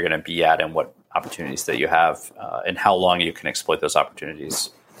performance, where you're going to be at and what opportunities that you have, and how long you can exploit those opportunities.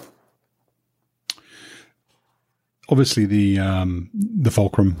 Obviously, the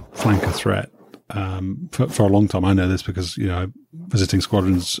Fulcrum flanker threat, for a long time, I know this because, visiting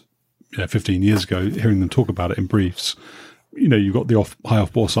squadrons 15 years ago, hearing them talk about it in briefs, you've got the high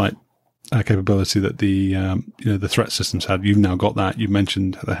off-bore sight capability that the threat systems had. You've now got that. You've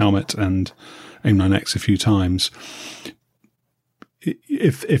mentioned the helmet and AIM-9X a few times.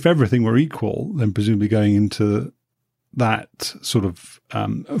 If everything were equal, then presumably going into that sort of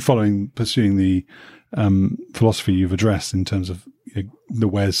pursuing the philosophy you've addressed in terms of the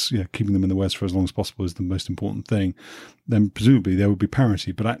WES, keeping them in the WES for as long as possible is the most important thing, then presumably there would be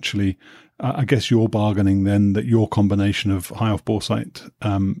parity. But actually, I guess you're bargaining then that your combination of high off-bore sight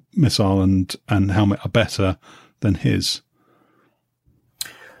missile and helmet are better than his.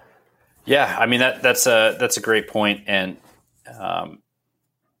 Yeah, I mean that's a great point, and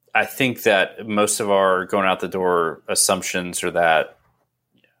I think that most of our going out the door assumptions are that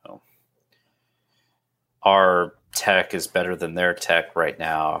our tech is better than their tech right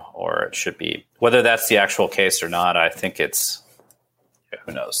now, or it should be. Whether that's the actual case or not, I think it's,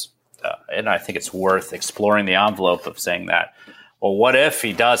 who knows? And I think it's worth exploring the envelope of saying that, well, what if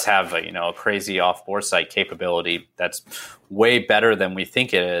he does have a crazy off-bore sight capability that's way better than we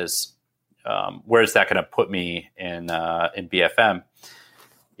think it is? Where is that going to put me in BFM?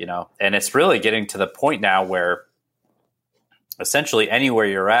 And it's really getting to the point now where essentially anywhere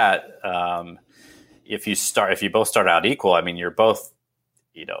you're at, if you both start out equal, I mean, you're both,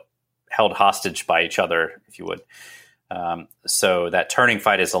 held hostage by each other, if you would. So that turning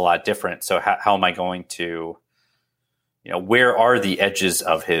fight is a lot different. So how am I going to, where are the edges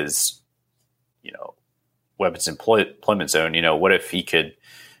of his, weapons employment zone? What if he could,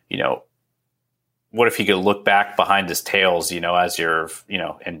 look back behind his tails, as you're,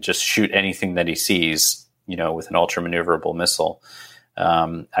 and just shoot anything that he sees, with an ultra maneuverable missile.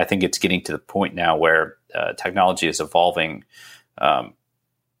 I think it's getting to the point now where technology is evolving, to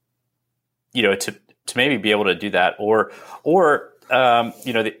maybe be able to do that, or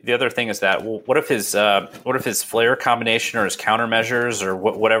the other thing is that, well, what if his flare combination or his countermeasures or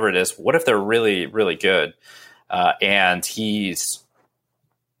whatever it is, what if they're really, really good, and he's,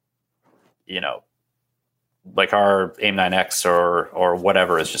 like our AIM-9X or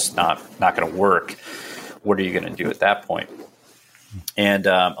whatever is just not going to work. What are you going to do at that point? And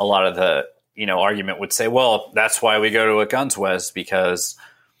a lot of the argument would say, well, that's why we go to a guns-wes, because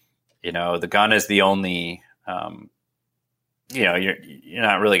the gun is the only you're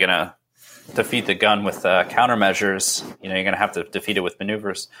not really going to defeat the gun with countermeasures. You're going to have to defeat it with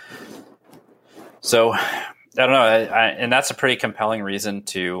maneuvers. So I don't know, and that's a pretty compelling reason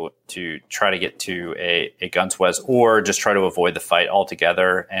to try to get to a guns-wes, or just try to avoid the fight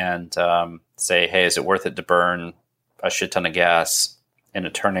altogether and say, hey, is it worth it to burn a shit ton of gas in a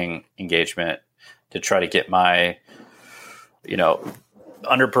turning engagement to try to get my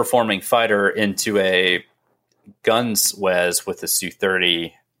underperforming fighter into a guns-wes with the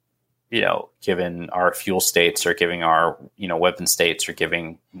Su-30, given our fuel states or giving our, weapon states or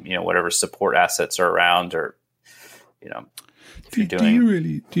giving, whatever support assets are around, or,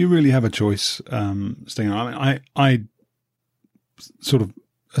 do you really have a choice, Stinger? I mean, I sort of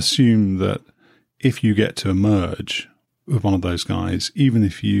assume that if you get to a merge with one of those guys, even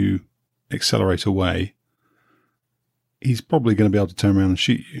if you accelerate away, he's probably going to be able to turn around and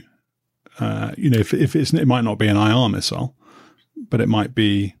shoot you. If it might not be an IR missile, but it might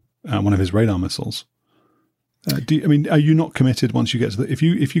be one of his radar missiles. Are you not committed once you get to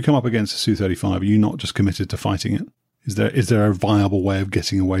if you come up against a Su-35? Are you not just committed to fighting it? Is there a viable way of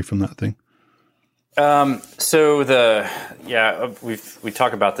getting away from that thing? We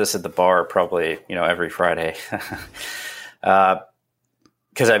talk about this at the bar probably every Friday, because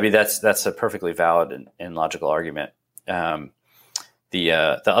that's a perfectly valid and logical argument. The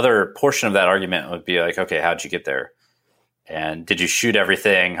other portion of that argument would be like, okay, how'd you get there? And did you shoot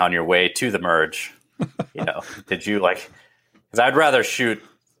everything on your way to the merge? Did you because I'd rather shoot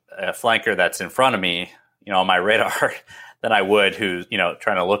a flanker that's in front of me, on my radar than I would who's,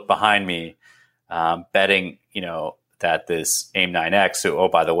 trying to look behind me, betting, that this AIM-9X, who, oh,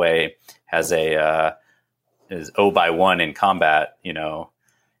 by the way, has is 0/1 in combat,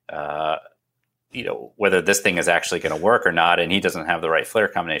 whether this thing is actually going to work or not, and he doesn't have the right flare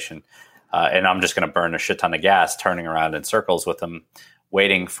combination. And I'm just going to burn a shit ton of gas, turning around in circles with him,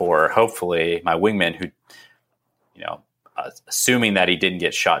 waiting for, hopefully, my wingman who, assuming that he didn't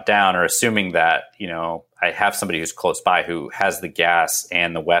get shot down, or assuming that, I have somebody who's close by who has the gas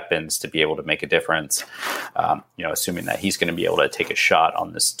and the weapons to be able to make a difference, assuming that he's going to be able to take a shot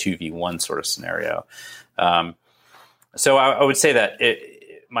on this 2v1 sort of scenario. So I would say that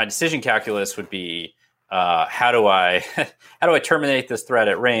my decision calculus would be, how do I terminate this threat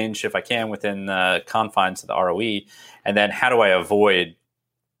at range if I can within the confines of the ROE, and then how do I avoid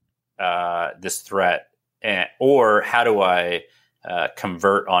this threat, or how do I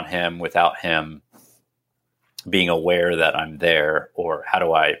convert on him without him being aware that I'm there, or how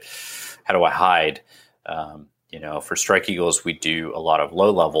do I hide? For Strike Eagles, we do a lot of low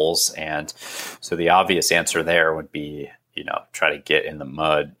levels, and so the obvious answer there would be, try to get in the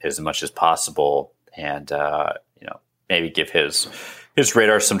mud as much as possible, and maybe give his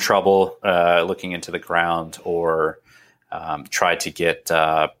radar some trouble looking into the ground, or try to get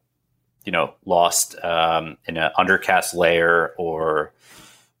lost in an undercast layer, or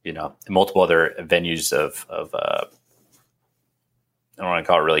multiple other venues of I don't want to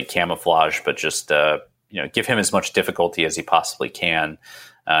call it really camouflage, but just give him as much difficulty as he possibly can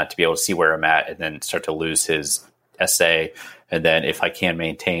to be able to see where I'm at, and then start to lose his SA. And then if I can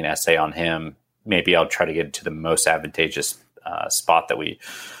maintain SA on him, maybe I'll try to get to the most advantageous spot that we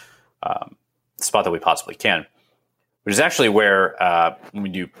possibly can. Which is actually where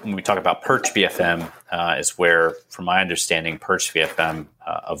when we talk about Perch VFM is where, from my understanding, Perch VFM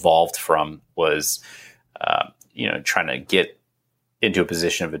evolved from, was trying to get into a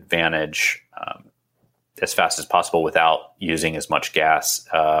position of advantage as fast as possible without using as much gas,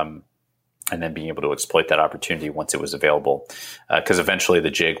 and then being able to exploit that opportunity once it was available. Because eventually the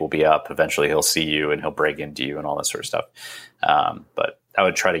jig will be up. Eventually he'll see you and he'll break into you and all that sort of stuff. But I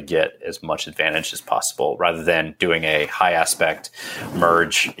would try to get as much advantage as possible, rather than doing a high aspect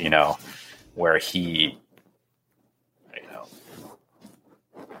merge, where he,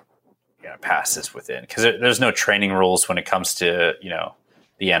 passes within. Because there's no training rules when it comes to,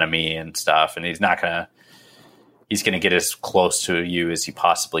 the enemy and stuff. And he's going to get as close to you as he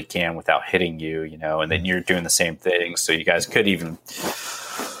possibly can without hitting you, and then you're doing the same thing. So you guys could even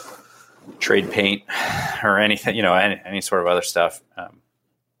trade paint or anything, any sort of other stuff.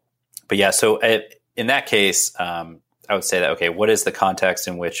 But yeah, so in that case, I would say that, okay, what is the context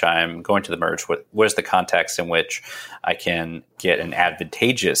in which I'm going to the merge? What is the context in which I can get an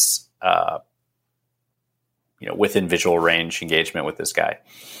advantageous, within visual range engagement with this guy?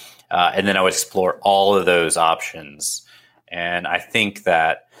 And then I would explore all of those options. And I think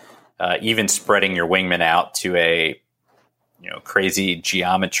that even spreading your wingman out to a crazy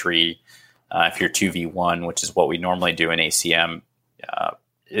geometry, if you're 2v1, which is what we normally do in ACM,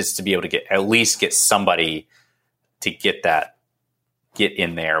 is to be able to at least get somebody to get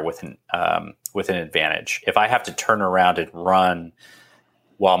in there with an advantage. If I have to turn around and run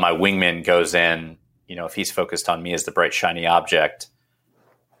while my wingman goes in, if he's focused on me as the bright shiny object,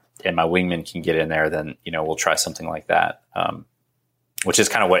 and my wingman can get in there, then we'll try something like that. Which is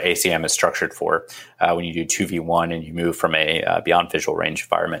kind of what ACM is structured for when you do 2v1 and you move from a beyond visual range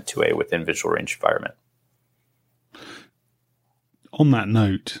environment to a within visual range environment. On that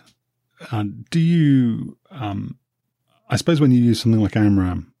note, do you, I suppose when you use something like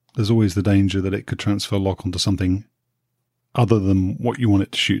AMRAAM, there's always the danger that it could transfer lock onto something other than what you want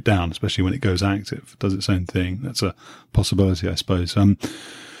it to shoot down, especially when it goes active, does its own thing. That's a possibility, I suppose. Do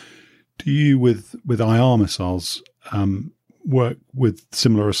you, with IR missiles, work with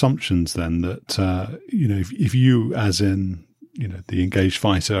similar assumptions then that, if you, as in, the engaged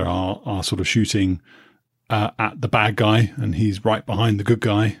fighter are sort of shooting at the bad guy and he's right behind the good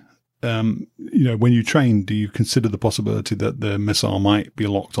guy, when you train, do you consider the possibility that the missile might be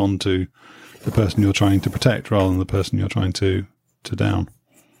locked onto the person you're trying to protect rather than the person you're trying to down?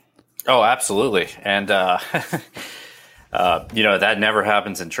 Oh, absolutely. And, that never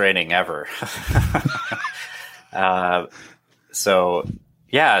happens in training ever. So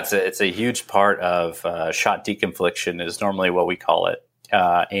yeah, it's a huge part of shot deconfliction is normally what we call it.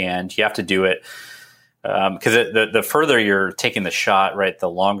 And you have to do it because the further you're taking the shot, right, the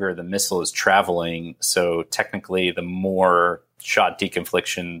longer the missile is traveling. So technically the more shot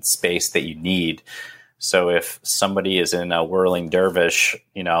deconfliction space that you need. So if somebody is in a whirling dervish,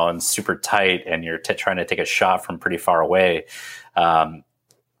 and super tight and you're trying to take a shot from pretty far away,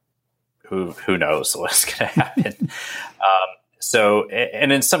 who knows what's going to happen. So,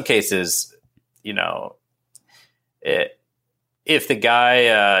 and in some cases, if the guy,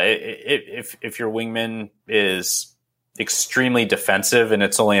 if your wingman is extremely defensive and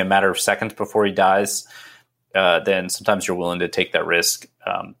it's only a matter of seconds before he dies, then sometimes you're willing to take that risk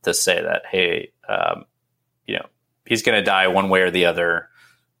to say that, hey, he's going to die one way or the other.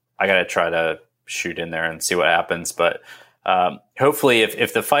 I got to try to shoot in there and see what happens. But hopefully,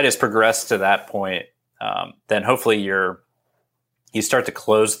 if the fight has progressed to that point, then hopefully you start to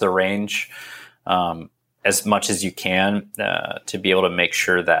close the range as much as you can to be able to make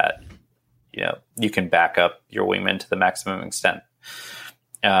sure that you can back up your wingman to the maximum extent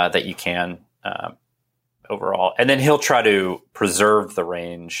that you can overall. And then he'll try to preserve the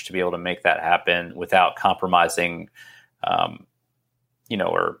range to be able to make that happen without compromising,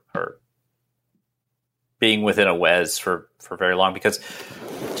 or being within a WES for very long, because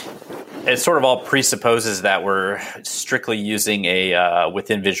it sort of all presupposes that we're strictly using a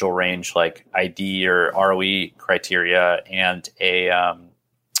within visual range like ID or ROE criteria and a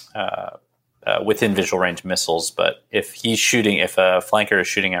within visual range missiles. But if a flanker is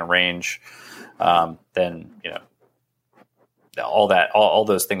shooting at range, then all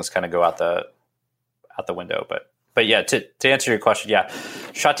those things kind of go out the window. But yeah, to answer your question, yeah,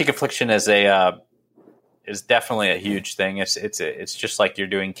 shot deconfliction is definitely a huge thing. It's just like you're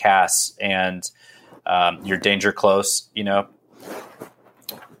doing CAS and you're danger close,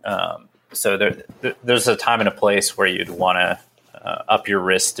 so there's a time and a place where you'd want to up your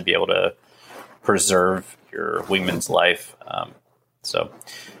risk to be able to preserve your wingman's life. So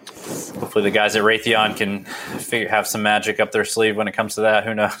hopefully the guys at Raytheon can have some magic up their sleeve when it comes to that.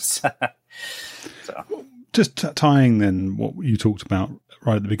 Who knows? So just tying then what you talked about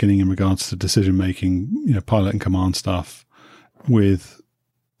right at the beginning in regards to decision making, pilot and command stuff, with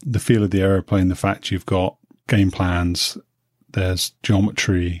the feel of the aeroplane, the fact you've got game plans, there's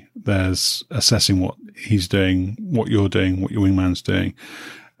geometry, there's assessing what he's doing, what you're doing, what your wingman's doing.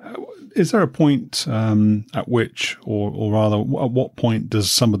 Is there a point at which, or rather, at what point does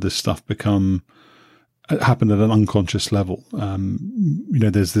some of this stuff happen at an unconscious level?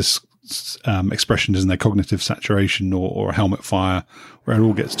 There's this expression, isn't there, cognitive saturation or a helmet fire, where it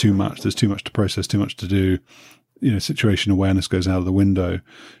all gets too much. There's too much to process, too much to do. Situation awareness goes out of the window.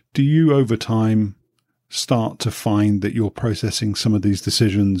 Do you, over time, start to find that you're processing some of these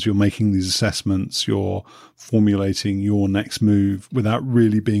decisions, you're making these assessments, you're formulating your next move without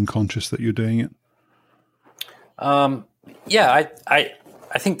really being conscious that you're doing it? Yeah, I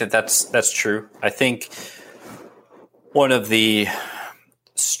think that's true. I think one of the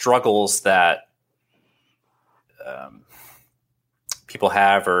struggles that people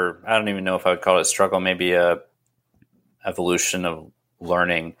have, or I don't even know if I would call it a struggle, maybe a evolution of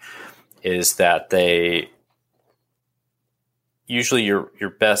learning, is that they usually your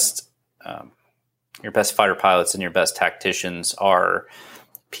best fighter pilots and your best tacticians are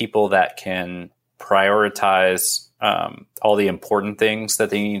people that can prioritize all the important things that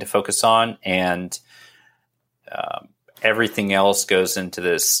they need to focus on, and everything else goes into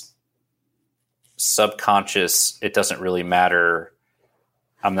this subconscious, it doesn't really matter,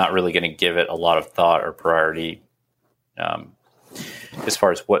 I'm not really going to give it a lot of thought or priority as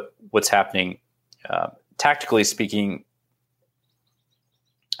far as what's happening. Tactically speaking,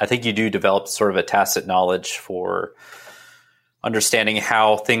 I think you do develop sort of a tacit knowledge for understanding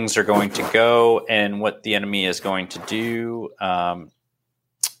how things are going to go and what the enemy is going to do. All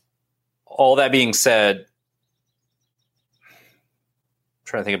that being said, I'm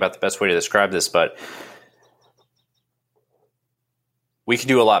trying to think about the best way to describe this, but we could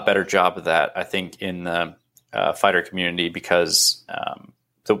do a lot better job of that, I think, in the fighter community, because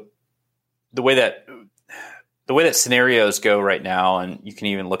the way that scenarios go right now, and you can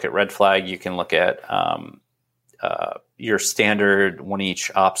even look at Red Flag, you can look at your standard one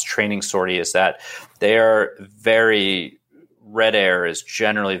each ops training sortie, is that they are Red Air is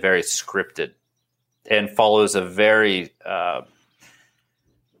generally very scripted and follows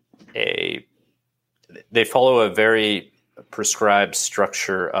they follow a very prescribed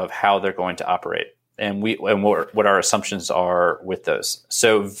structure of how they're going to operate, and what our assumptions are with those.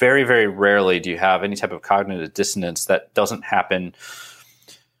 So very, very rarely do you have any type of cognitive dissonance that doesn't happen,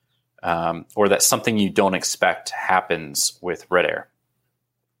 or that something you don't expect happens with Red Air.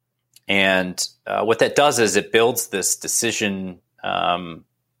 And what that does is it builds this decision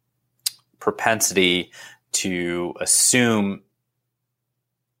propensity to assume.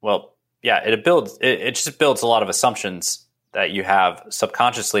 Well, yeah, it just builds a lot of assumptions that you have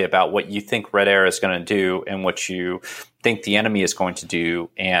subconsciously about what you think Red Air is going to do and what you think the enemy is going to do,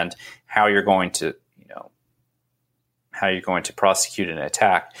 and how you're going to prosecute an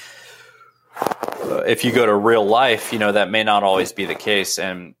attack. If you go to real life, that may not always be the case.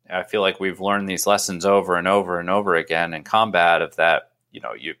 And I feel like we've learned these lessons over and over and over again in combat, of that,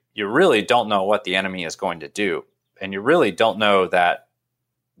 you really don't know what the enemy is going to do. And you really don't know that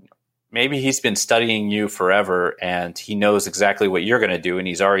maybe he's been studying you forever and he knows exactly what you're going to do, and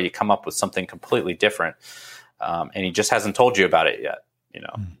he's already come up with something completely different. And he just hasn't told you about it yet,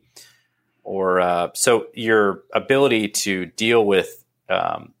 Or so your ability to deal with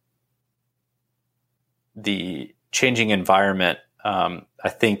the changing environment, I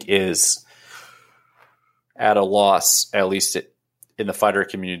think, is at a loss, at least in the fighter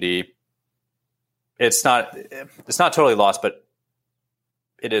community. It's not totally lost, but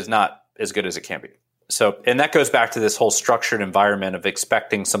it is not as good as it can be. So, and that goes back to this whole structured environment of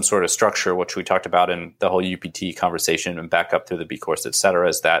expecting some sort of structure, which we talked about in the whole UPT conversation and back up through the B course, et cetera,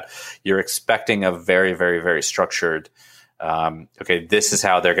 is that you're expecting a very, very, very structured, okay, this is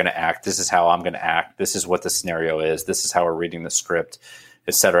how they're going to act. This is how I'm going to act. This is what the scenario is. This is how we're reading the script,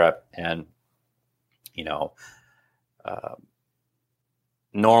 et cetera. And,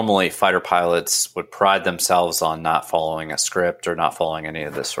 normally fighter pilots would pride themselves on not following a script or not following any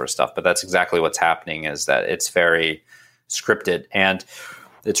of this sort of stuff. But that's exactly what's happening, is that it's very scripted, and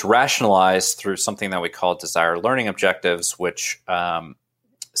it's rationalized through something that we call desired learning objectives, which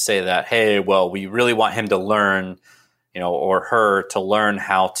say that, hey, well, we really want him to learn, or her to learn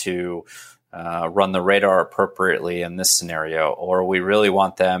how to run the radar appropriately in this scenario, or we really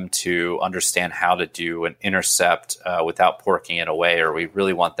want them to understand how to do an intercept without porking it away, or we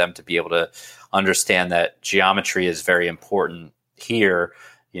really want them to be able to understand that geometry is very important here,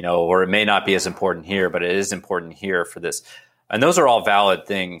 or it may not be as important here, but it is important here for this. And those are all valid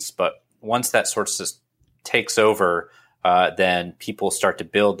things, but once that sort of takes over, then people start to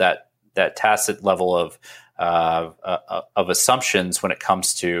build that tacit level of assumptions when it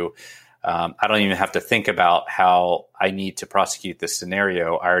comes to, I don't even have to think about how I need to prosecute this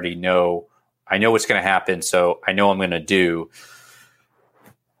scenario. I know what's going to happen, so I know I'm going to do,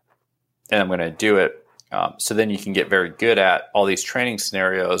 and I'm going to do it. So then you can get very good at all these training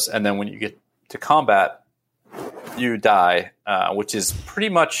scenarios, and then when you get to combat, you die, which is pretty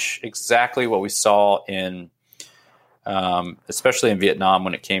much exactly what we saw in, especially in Vietnam,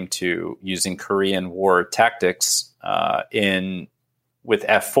 when it came to using Korean War tactics with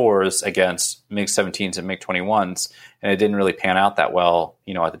F4s against MiG-17s and MiG-21s, and it didn't really pan out that well.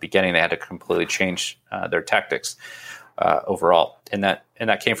 At the beginning, they had to completely change their tactics overall, and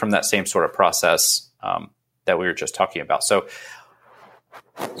that came from that same sort of process. that we were just talking about. So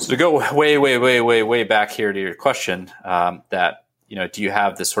to go way back here to your question, that, do you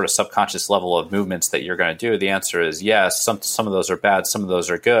have this sort of subconscious level of movements that you're going to do? The answer is yes. Some of those are bad, some of those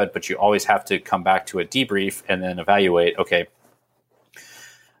are good, but you always have to come back to a debrief and then evaluate, okay,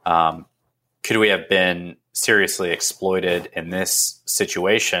 could we have been seriously exploited in this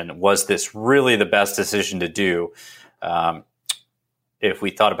situation? Was this really the best decision to do? If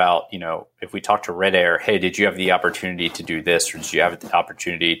we thought about, if we talked to Red Air, hey, did you have the opportunity to do this? Or did you have the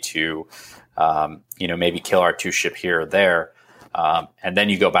opportunity to, maybe kill our 2-ship here or there? And then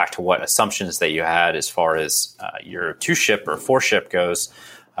you go back to what assumptions that you had as far as your 2-ship or 4-ship goes,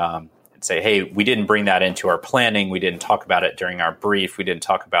 and say, hey, we didn't bring that into our planning. We didn't talk about it during our brief. We didn't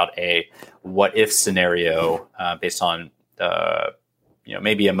talk about a what if scenario based on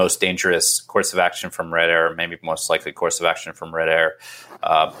maybe a most dangerous course of action from Red Air, maybe most likely course of action from Red Air.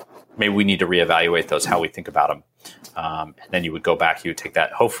 Maybe we need to reevaluate those, how we think about them. And then you would go back, you would take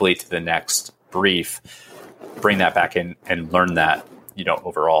that hopefully to the next brief, bring that back in and learn that,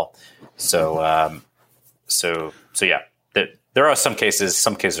 overall. So yeah, there are some cases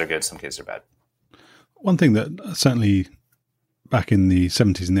are good, some cases are bad. One thing that certainly back in the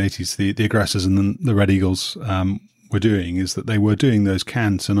 70s and the 80s, the aggressors and the Red Eagles were doing is that they were doing those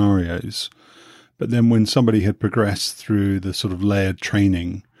canned scenarios. But then when somebody had progressed through the sort of layered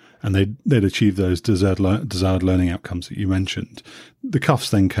training and they'd achieved those desired learning outcomes that you mentioned, the cuffs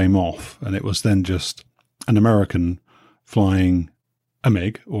then came off, and it was then just an American flying a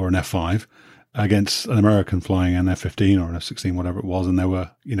MiG or an F-5 against an American flying an F-15 or an F-16, whatever it was. And there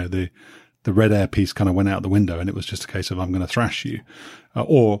were, the Red Air piece kind of went out the window, and it was just a case of, I'm going to thrash you.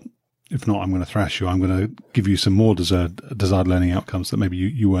 Or if not, I'm going to thrash you. I'm going to give you some more desired learning outcomes that maybe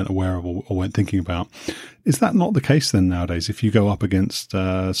you weren't aware of or weren't thinking about. Is that not the case then nowadays? If you go up against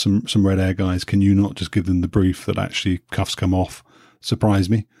some Red Air guys, can you not just give them the brief that actually cuffs come off? Surprise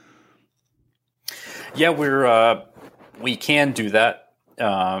me. Yeah, we can do that,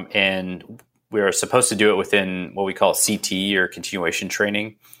 and we're supposed to do it within what we call CT or continuation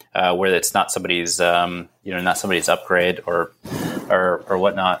training, where it's not somebody's not somebody's upgrade or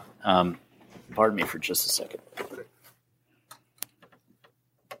whatnot. Pardon me for just a second.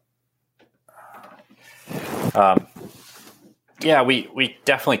 Yeah, we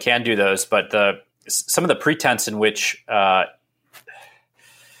definitely can do those, but some of the pretense in which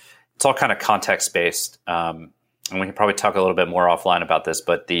it's all kind of context based, and we can probably talk a little bit more offline about this.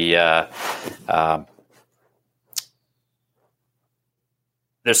 But there's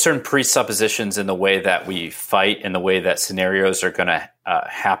certain presuppositions in the way that we fight and the way that scenarios are going to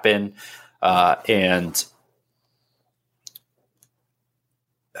happen. And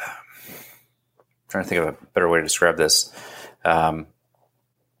I'm trying to think of a better way to describe this. I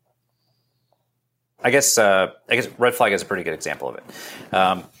guess Red Flag is a pretty good example of it.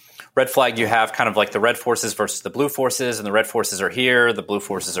 Red Flag, you have kind of like the red forces versus the blue forces, and the red forces are here, the blue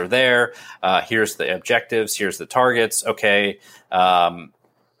forces are there. Here's the objectives, here's the targets. Okay.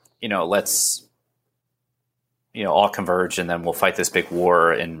 Let's, all converge, and then we'll fight this big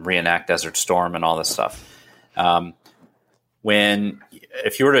war and reenact Desert Storm and all this stuff. If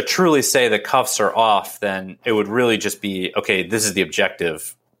you were to truly say the cuffs are off, then it would really just be, okay, this is the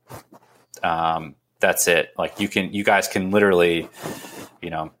objective. That's it. Like you guys can literally,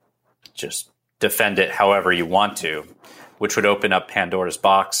 just defend it however you want to, which would open up Pandora's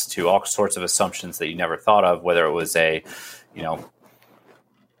box to all sorts of assumptions that you never thought of, whether it was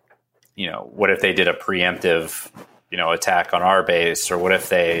what if they did a preemptive, attack on our base, or what if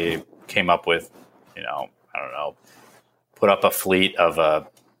they came up with, put up a fleet of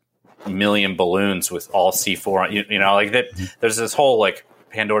 1 million balloons with all C4, like that. There's this whole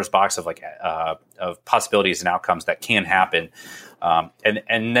Pandora's box of of possibilities and outcomes that can happen.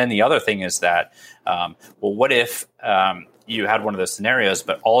 And then the other thing is that, what if you had one of those scenarios,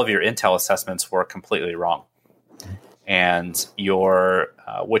 but all of your intel assessments were completely wrong, and your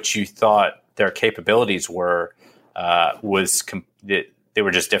what you thought their capabilities were they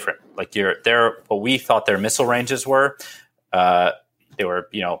were just different. Like what we thought their missile ranges were, they were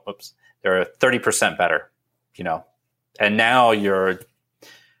they're 30% better, and now you're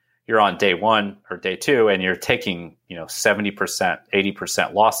on day one or day two, and you're taking 70%,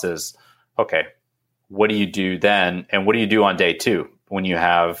 80% losses. Okay, what do you do then? And what do you do on day two when you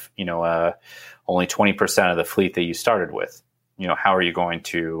have only 20% of the fleet that you started with? How are you going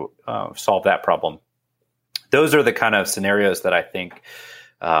to solve that problem? Those are the kind of scenarios that I think,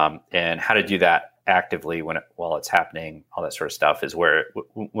 and how to do that actively while it's happening, all that sort of stuff is where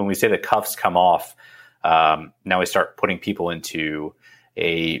when we say the cuffs come off, now we start putting people into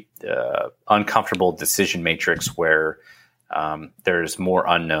a uncomfortable decision matrix where there's more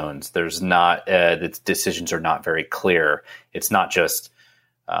unknowns. There's not the decisions are not very clear. It's not just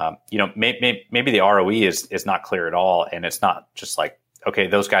maybe the ROE is not clear at all, and it's not just like, okay,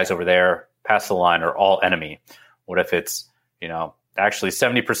 those guys over there past the line are all enemy. What if it's actually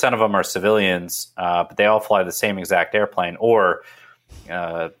 70% of them are civilians, but they all fly the same exact airplane, or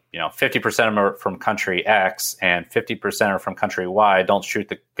 50% of them are from country X and 50% are from country Y. Don't shoot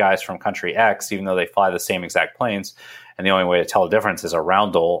the guys from country X, even though they fly the same exact planes. And the only way to tell the difference is a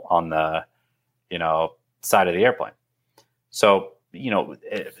roundel on the, side of the airplane. So,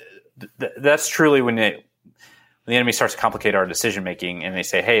 that's truly when the enemy starts to complicate our decision making, and they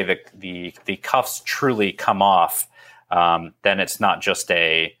say, "Hey, the cuffs truly come off." Then it's not just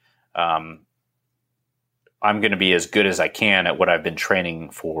I'm going to be as good as I can at what I've been training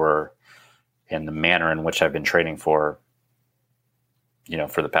for, in the manner in which I've been training for,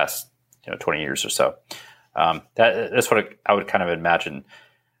 for the past 20 years or so. That's what I would kind of imagine.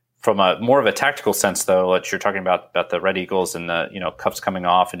 From a more of a tactical sense, though, that you're talking about the Red Eagles and the cuffs coming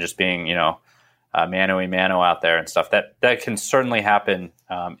off and just being mano out there and stuff, that can certainly happen,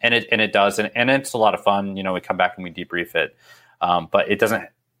 and it does, and it's a lot of fun. We come back and we debrief it, but it doesn't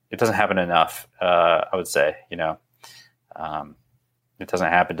happen enough. I would say, it doesn't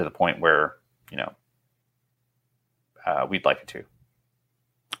happen to the point where we'd like it to.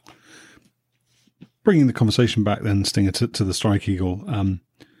 Bringing the conversation back then, Stinger, to the Strike Eagle.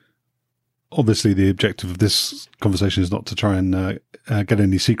 Obviously, the objective of this conversation is not to try and get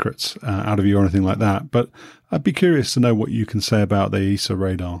any secrets out of you or anything like that. But I'd be curious to know what you can say about the ESA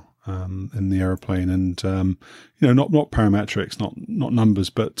radar in the aeroplane, and not parametrics, not numbers,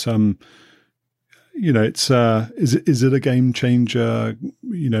 but it's is it a game changer?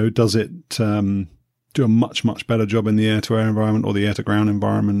 Does it do a much better job in the air-to-air environment or the air-to-ground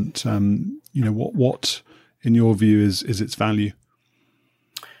environment? What in your view is its value?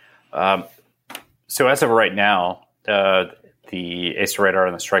 So as of right now, the ESA radar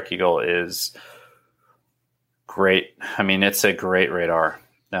and the Strike Eagle is great. I mean, it's a great radar.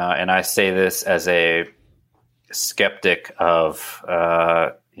 And I say this as a skeptic of,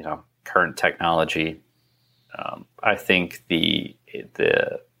 current technology. I think the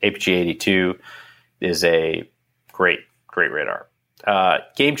APG-82 is a great radar.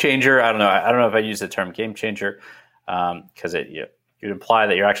 Game changer. I don't know if I use the term game changer, because it would imply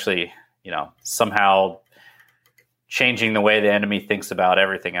that you're actually, somehow changing the way the enemy thinks about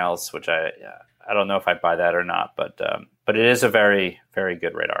everything else, which I don't know if I buy that or not, but it is a very, very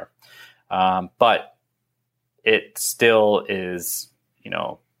good radar. But it still is,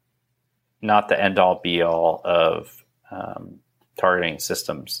 not the end all be all of targeting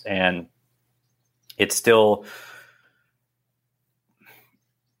systems. And it's still,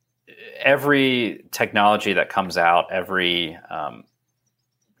 every technology that comes out, every,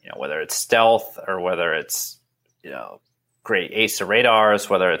 whether it's stealth or whether it's, great AESA radars,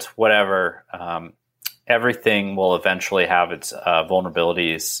 whether it's whatever, everything will eventually have its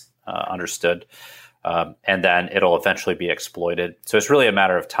vulnerabilities understood, and then it'll eventually be exploited. So it's really a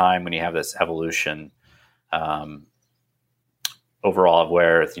matter of time when you have this evolution overall of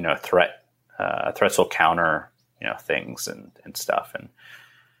where threats will counter things and stuff. And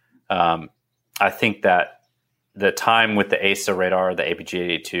I think that the time with the ESA radar, the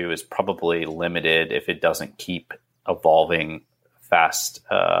APG-82, is probably limited if it doesn't keep evolving fast.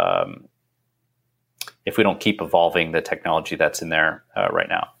 If we don't keep evolving the technology that's in there right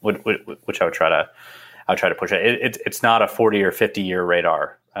now, which I would try to push it. It's not a 40 or 50 year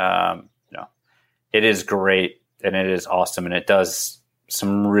radar. It is great and it is awesome and it does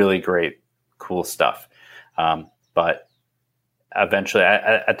some really great, cool stuff. But eventually,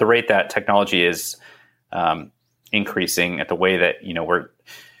 at the rate that technology is increasing, at the way that we're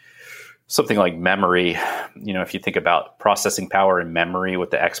something like memory, if you think about processing power and memory,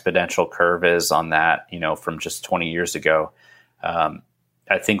 what the exponential curve is on that, from just 20 years ago, I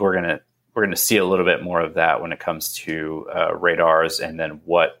think we're gonna see a little bit more of that when it comes to radars, and then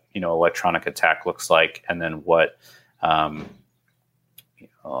what electronic attack looks like, and then what how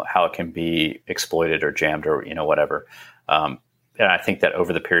it can be exploited or jammed or whatever. And I think that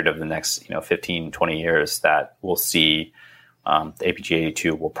over the period of the next 15, 20 years, that we'll see the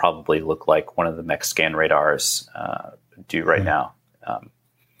APG-82 will probably look like one of the mech scan radars do right now.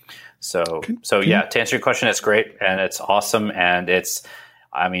 So yeah, to answer your question, it's great and it's awesome, and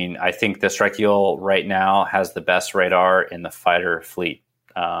I think the Strike Eagle right now has the best radar in the fighter fleet.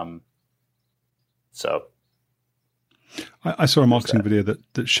 I saw a marketing video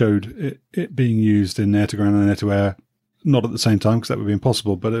that showed it being used in air-to-ground and air-to-air not at the same time because that would be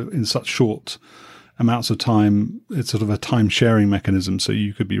impossible, but in such short amounts of time, it's sort of a time sharing mechanism. So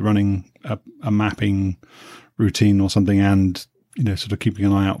you could be running a mapping routine or something and, sort of keeping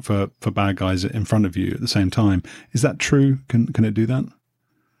an eye out for bad guys in front of you at the same time. Is that true? Can it do that?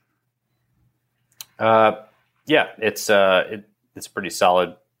 Yeah, it's a pretty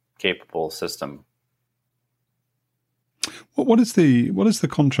solid, capable system. What is the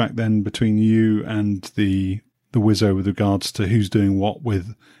contract then between you and the Wizzo with regards to who's doing what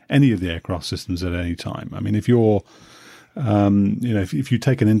with any of the aircraft systems at any time? I mean, if you're, if you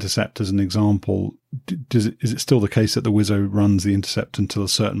take an intercept as an example, is it still the case that the Wizzo runs the intercept until a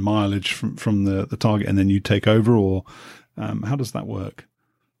certain mileage from the target and then you take over, or how does that work?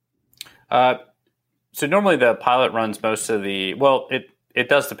 So normally the pilot runs most of it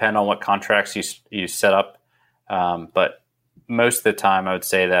does depend on what contracts you set up. But most of the time I would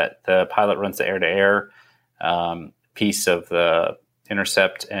say that the pilot runs the air-to-air piece of the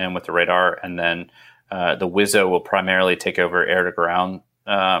intercept and with the radar, and then the Wizzo will primarily take over air-to-ground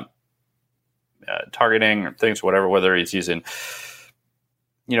targeting or things, whether he's using,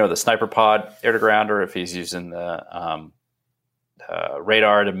 the sniper pod air-to-ground or if he's using the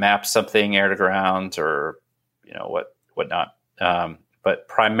radar to map something air-to-ground or, whatnot. But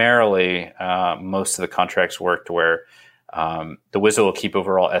primarily, most of the contracts work to where the Wizzo will keep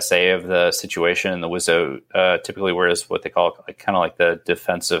overall SA of the situation, and the Wizzo typically wears what they call kind of like the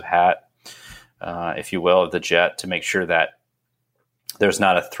defensive hat, if you will, of the jet, to make sure that there's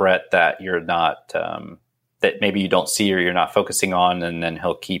not a threat that you're not that maybe you don't see or you're not focusing on, and then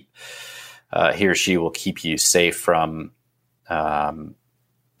he or she will keep you safe from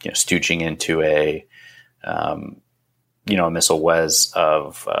stooging into a missile WES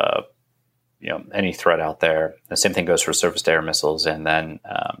of any threat out there. The same thing goes for surface-to-air missiles, and then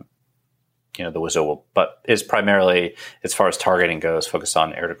the Wizzo is primarily, as far as targeting goes, focused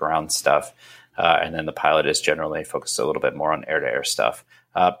on air-to-ground stuff, and then the pilot is generally focused a little bit more on air-to-air stuff.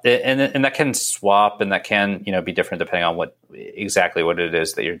 And that can swap, and that can be different depending on exactly what it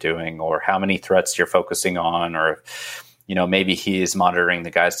is that you're doing, or how many threats you're focusing on, or maybe he's monitoring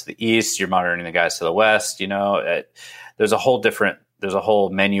the guys to the east, you're monitoring the guys to the west. There's a whole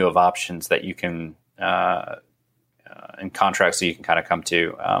menu of options that you can in contracts that you can kind of come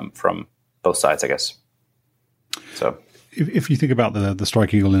to from both sides, I guess. So, if you think about the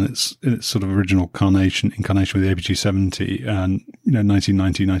Strike Eagle in its sort of original incarnation with the APG-70 and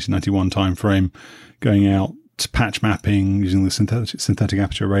 1990, 1991 timeframe, going out to patch mapping using the synthetic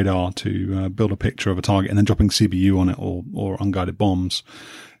aperture radar to build a picture of a target and then dropping CBU on it or unguided bombs.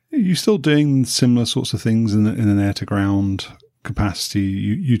 Are you still doing similar sorts of things in an air-to-ground capacity?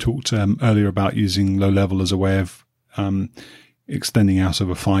 You talked earlier about using low level as a way of extending out of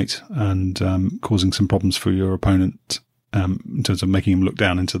a fight and causing some problems for your opponent in terms of making him look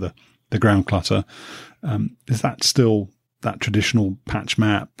down into the ground clutter. Is that still that traditional patch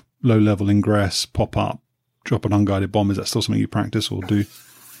map, low level ingress, pop up, drop an unguided bomb? Is that still something you practice or do?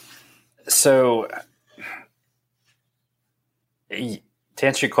 So, to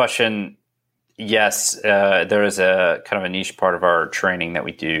answer your question, yes, there is a kind of a niche part of our training that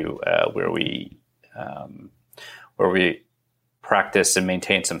we do where we practice and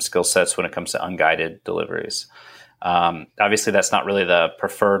maintain some skill sets when it comes to unguided deliveries. Obviously, that's not really the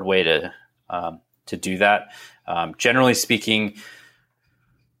preferred way to do that. Generally speaking,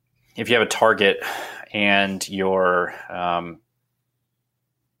 if you have a target and your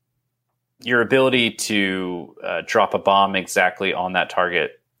ability to drop a bomb exactly on that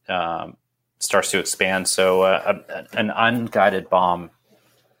target starts to expand. So an unguided bomb,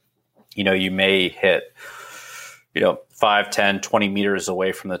 you may hit, 5, 10, 20 meters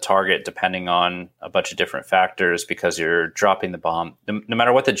away from the target, depending on a bunch of different factors, because you're dropping the bomb. No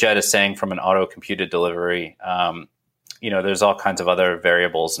matter what the jet is saying from an auto-computed delivery, there's all kinds of other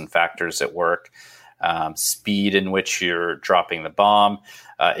variables and factors at work. Speed in which you're dropping the bomb,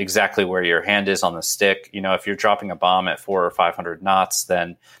 exactly where your hand is on the stick. If you're dropping a bomb at 400 or 500 knots,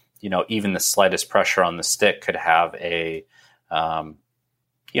 then, even the slightest pressure on the stick could have an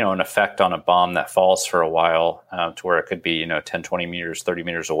effect on a bomb that falls for a while to where it could be, 10, 20 meters, 30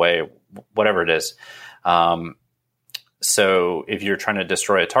 meters away, whatever it is. So if you're trying to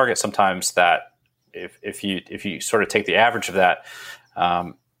destroy a target, sometimes that if you sort of take the average of that,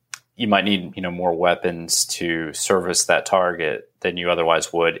 you might need, more weapons to service that target than you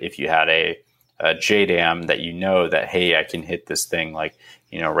otherwise would if you had a JDAM that that, hey, I can hit this thing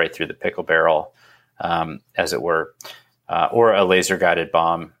right through the pickle barrel, as it were. Or a laser guided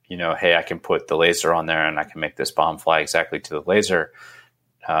bomb, hey, I can put the laser on there and I can make this bomb fly exactly to the laser.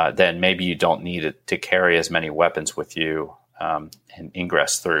 then maybe you don't need to carry as many weapons with you and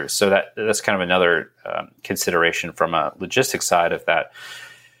ingress through. So that's kind of another consideration from a logistics side of that.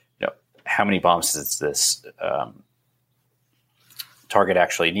 How many bombs does this target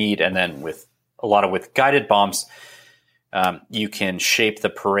actually need? And then with guided bombs, you can shape the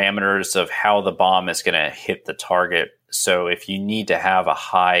parameters of how the bomb is going to hit the target. So if you need to have a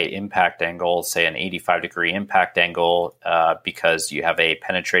high impact angle, say an 85-degree impact angle, because you have a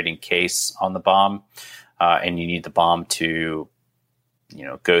penetrating case on the bomb, and you need the bomb to,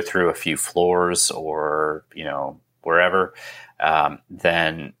 go through a few floors or, wherever,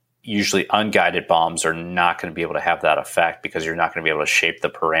 then usually unguided bombs are not going to be able to have that effect because you're not going to be able to shape the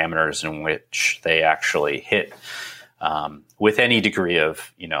parameters in which they actually hit with any degree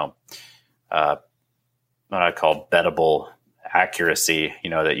of, what I call bettable accuracy,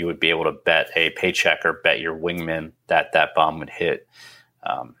 that you would be able to bet a paycheck or bet your wingman that bomb would hit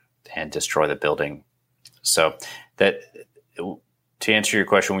and destroy the building. So that, to answer your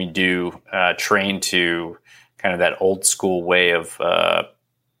question, we do train to kind of that old school way of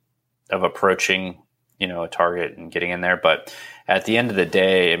approaching, a target and getting in there. But at the end of the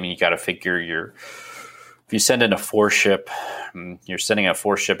day, you got to figure if you send in a 4-ship, you're sending a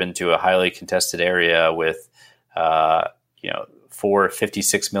 4-ship into a highly contested area with, 4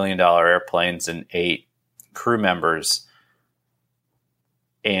 $56 million airplanes and 8 crew members,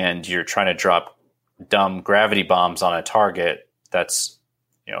 and you're trying to drop dumb gravity bombs on a target. That's,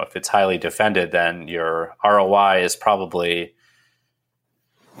 if it's highly defended, then your ROI is probably,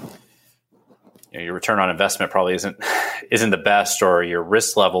 your return on investment probably isn't the best, or your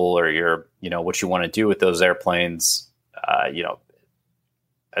risk level, or your, what you want to do with those airplanes.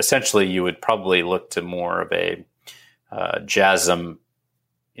 Essentially you would probably look to more of a JASM,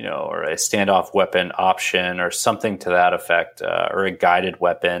 or a standoff weapon option or something to that effect, or a guided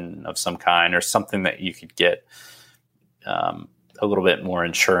weapon of some kind, or something that you could get a little bit more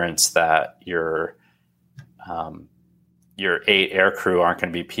insurance that your 8 aircrew aren't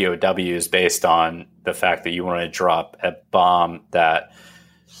going to be POWs based on the fact that you want to drop a bomb that,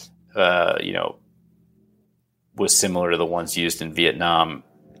 was similar to the ones used in Vietnam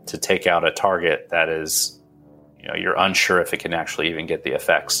to take out a target that is, you're unsure if it can actually even get the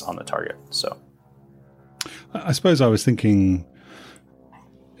effects on the target. So I suppose I was thinking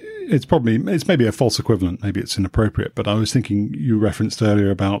it's maybe a false equivalent. Maybe it's inappropriate, but I was thinking you referenced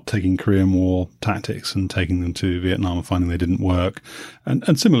earlier about taking Korean War tactics and taking them to Vietnam and finding they didn't work.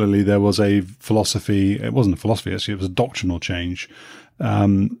 And similarly, there was a philosophy. It wasn't a philosophy, actually. It was a doctrinal change,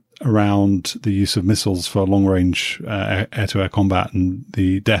 around the use of missiles for long-range air-to-air combat and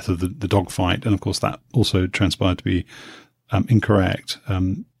the death of the dogfight. And of course, that also transpired to be incorrect.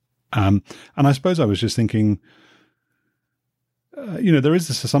 And I suppose I was just thinking, there is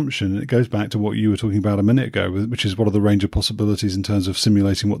this assumption, it goes back to what you were talking about a minute ago, which is what are the range of possibilities in terms of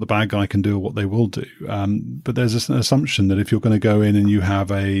simulating what the bad guy can do or what they will do. But there's an assumption that if you're going to go in and you have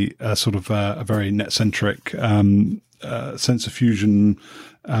a sort of a very net-centric sensor fusion,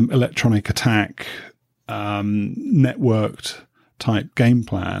 electronic attack, networked type game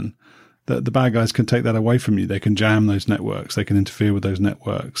plan, that the bad guys can take that away from you. They can jam those networks. They can interfere with those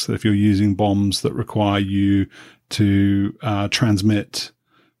networks. That if you're using bombs that require you to transmit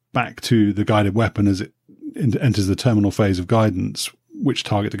back to the guided weapon as it enters the terminal phase of guidance, which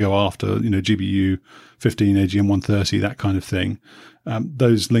target to go after, GBU 15, AGM 130, that kind of thing,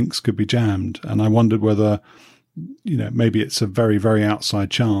 those links could be jammed. And I wondered whether, maybe it's a very, very outside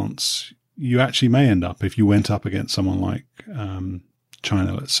chance you actually may end up, if you went up against someone like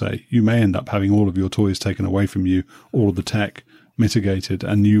China, let's say, you may end up having all of your toys taken away from you, all of the tech mitigated,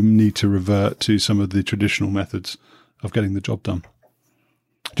 and you need to revert to some of the traditional methods of getting the job done.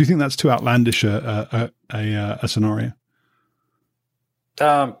 Do you think that's too outlandish a scenario?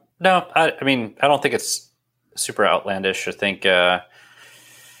 No, I don't think it's super outlandish. I think,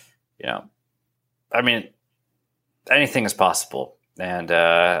 anything is possible. And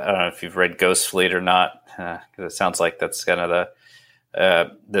I don't know if you've read Ghost Fleet or not, because it sounds like that's kind of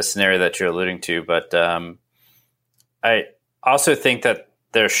the scenario that you're alluding to. But I also think that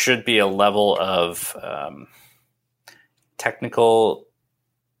there should be a level of technical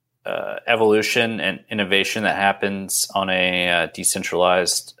evolution and innovation that happens on a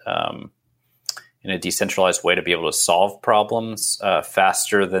decentralized way to be able to solve problems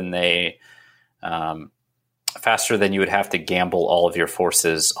faster than you would have to gamble all of your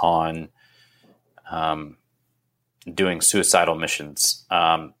forces on doing suicidal missions.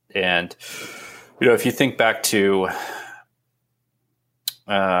 And if you think back to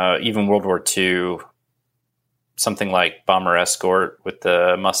even World War II, something like Bomber Escort with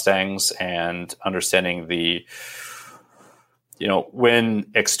the Mustangs, and understanding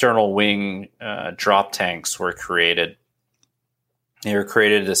when external wing drop tanks were created, they were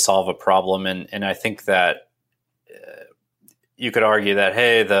created to solve a problem. And I think that you could argue that,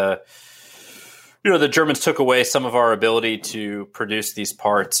 hey, the Germans took away some of our ability to produce these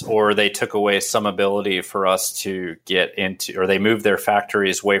parts, or they took away some ability for us to get into, or they moved their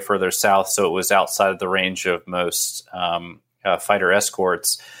factories way further south, so it was outside of the range of most fighter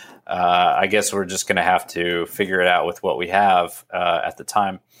escorts. I guess we're just going to have to figure it out with what we have at the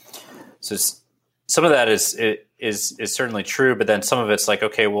time. So some of that is certainly true, but then some of it's like,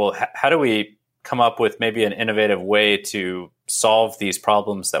 okay, well, how do we come up with maybe an innovative way to solve these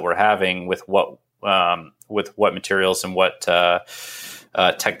problems that we're having with what materials and what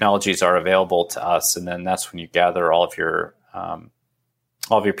technologies are available to us? And then that's when you gather all of your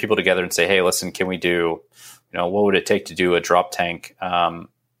people together and say, hey, listen, can we do, what would it take to do a drop tank, or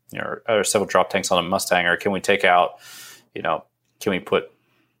several drop tanks on a Mustang, or can we take out, can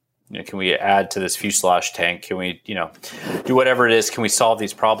we add to this fuselage tank? Can we, do whatever it is? Can we solve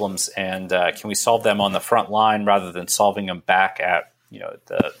these problems, and can we solve them on the front line rather than solving them back at,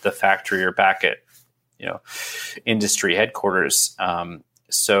 the factory or back at, industry headquarters?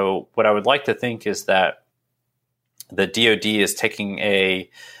 So what I would like to think is that the DoD is taking a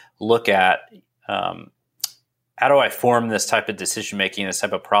look at, how do I form this type of decision making, this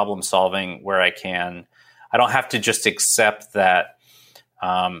type of problem solving, where I don't have to just accept that,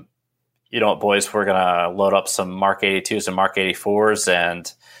 boys, we're going to load up some Mark 82s and Mark 84s,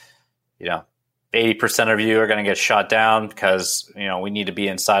 and, 80% of you are going to get shot down because, we need to be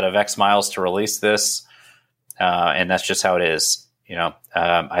inside of X miles to release this. And that's just how it is.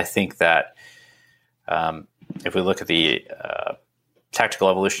 I think that if we look at the tactical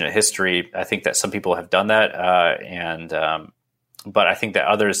evolution of history, I think that some people have done that. But I think that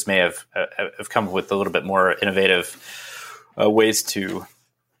others may have come up with a little bit more innovative ways to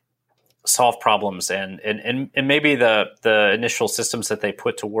solve problems, and maybe the initial systems that they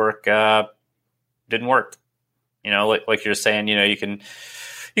put to work didn't work. Like you're saying, you can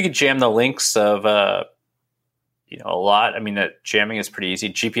jam the links of a lot. I mean, that jamming is pretty easy.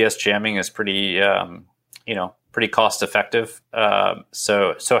 GPS jamming is pretty pretty cost effective.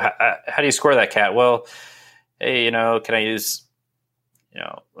 So how do you score that cat? Well, hey, can I use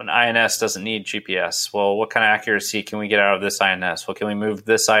an INS doesn't need GPS. Well, what kind of accuracy can we get out of this INS? Well, can we move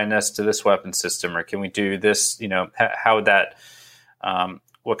this INS to this weapon system, or can we do this? How would that?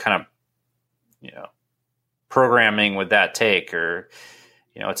 What kind of programming would that take? Or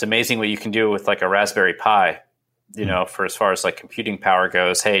it's amazing what you can do with like a Raspberry Pi. For as far as like computing power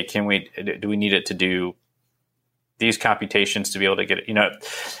goes. Hey, do we need it to do these computations to be able to get it?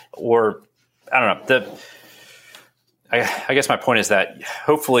 Or I don't know. I guess my point is that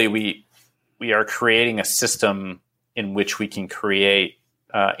hopefully we are creating a system in which we can create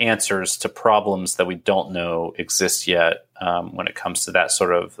answers to problems that we don't know exist yet when it comes to that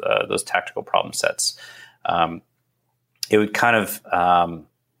sort of those tactical problem sets. It would kind of, I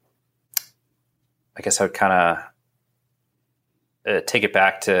guess I would kind of take it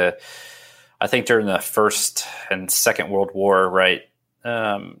back to, I think during the First and Second World War, right?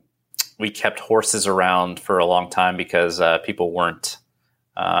 We kept horses around for a long time because people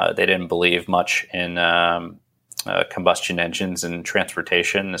they didn't believe much in combustion engines and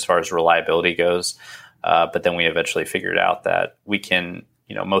transportation as far as reliability goes. But then we eventually figured out that we can,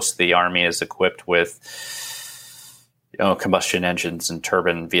 most of the Army is equipped with, combustion engines and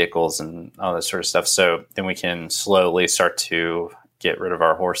turbine vehicles and all that sort of stuff. So then we can slowly start to get rid of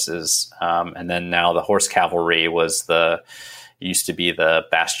our horses. And then now the horse cavalry used to be the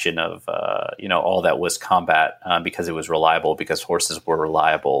bastion of, all that was combat because it was reliable, because horses were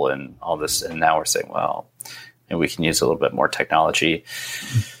reliable and all this. And now we're saying, well, we can use a little bit more technology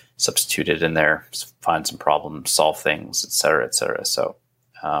substituted in there, find some problems, solve things, et cetera, et cetera. So,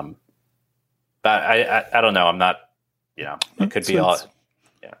 but I don't know. I'm not, it could be all.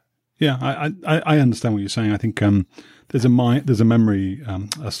 Yeah. Yeah. I understand what you're saying. I think there's a memory,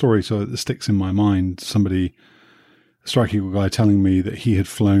 a story so that sticks in my mind. Somebody, a striking guy, telling me that he had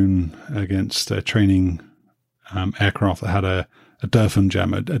flown against a training aircraft that had a DIRFM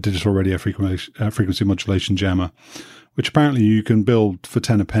jammer, a digital radio frequency modulation jammer, which apparently you can build for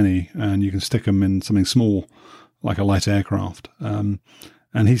 10 a penny, and you can stick them in something small like a light aircraft.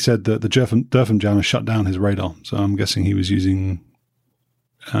 And he said that the DIRFM jammer shut down his radar. So I'm guessing he was using,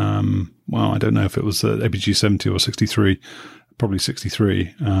 I don't know if it was the APG 70 or 63, probably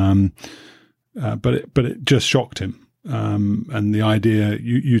 63. But it just shocked him. And the idea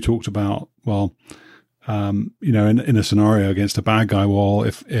you talked about, well, in a scenario against a bad guy, well,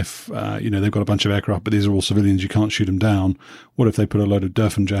 if they've got a bunch of aircraft, but these are all civilians, you can't shoot them down. What if they put a load of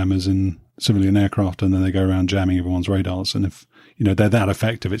Durfan jammers in civilian aircraft and then they go around jamming everyone's radars? And if, they're that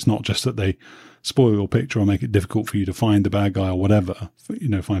effective, it's not just that they spoil your picture or make it difficult for you to find the bad guy or whatever,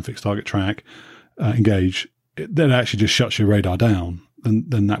 find fixed target track, engage, that actually just shuts your radar down.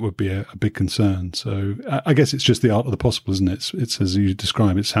 Then that would be a big concern. So I guess it's just the art of the possible, isn't it? It's as you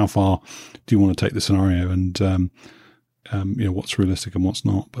describe, it's how far do you want to take the scenario and, what's realistic and what's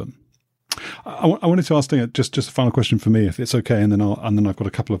not. But I wanted to ask just a final question for me, if it's okay. And then I've got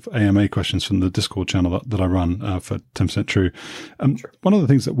a couple of AMA questions from the Discord channel that I run for 10% True. Sure. One of the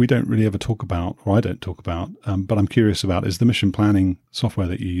things that we don't really ever talk about, or I don't talk about, but I'm curious about, is the mission planning software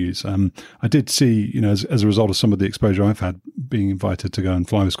that you use. I did see, as a result of some of the exposure I've had, being invited to go and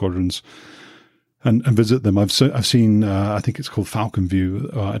fly with squadrons and visit them. I've seen, I think it's called Falcon View.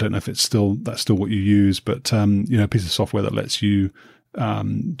 I don't know if that's still what you use, but a piece of software that lets you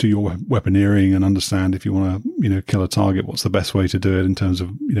do your weaponeering and understand if you want to, kill a target, what's the best way to do it in terms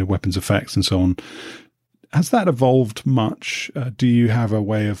of, weapons effects and so on. Has that evolved much? Do you have a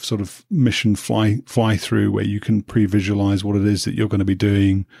way of sort of mission fly through where you can pre-visualize what it is that you're going to be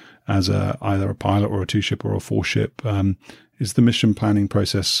doing as either a pilot or a 2-ship or a 4-ship? Is the mission planning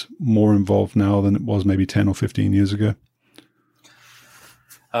process more involved now than it was maybe 10 or 15 years ago?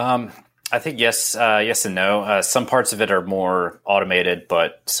 I think yes and no. Some parts of it are more automated,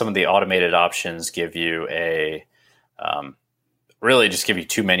 but some of the automated options give you really just give you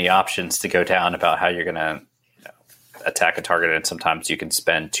too many options to go down about how you're going to attack a target. And sometimes you can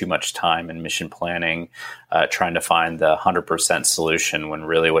spend too much time in mission planning trying to find the 100% solution when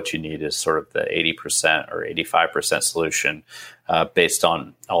really what you need is sort of the 80% or 85% solution based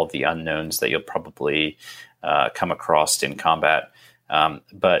on all the unknowns that you'll probably come across in combat.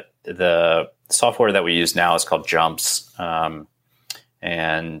 But the software that we use now is called Jumps, and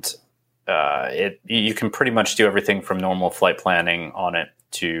you can pretty much do everything from normal flight planning on it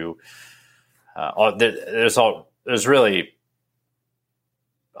to there's really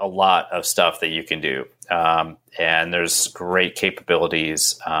a lot of stuff that you can do, and there's great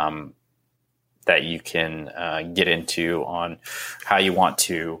capabilities that you can get into on how you want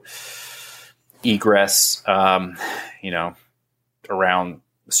to egress, around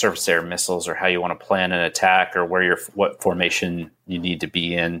surface air missiles, or how you want to plan an attack, or what formation you need to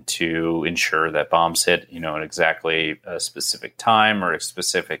be in to ensure that bombs hit, at exactly a specific time or a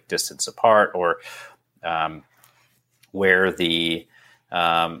specific distance apart, or where the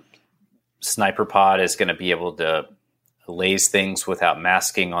sniper pod is going to be able to laze things without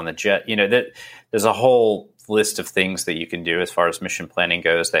masking on the jet. There's a whole list of things that you can do as far as mission planning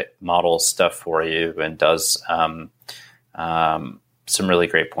goes that models stuff for you and does some really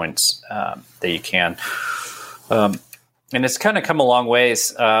great points that you can. And it's kind of come a long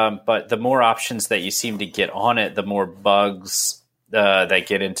ways, but the more options that you seem to get on it, the more bugs that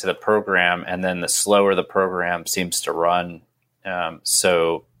get into the program, and then the slower the program seems to run.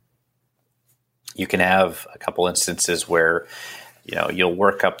 So you can have a couple instances where, you'll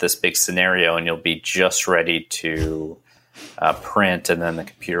work up this big scenario and you'll be just ready to print, and then the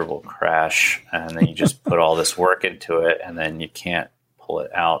computer will crash, and then you just put all this work into it, and then you can't pull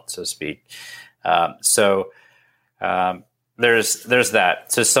it out, so to speak. There's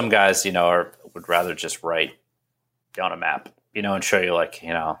that. So some guys, would rather just write on a map, and show you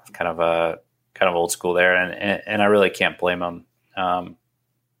kind of old school there, and I really can't blame them. Or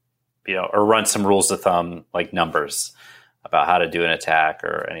run some rules of thumb like numbers about how to do an attack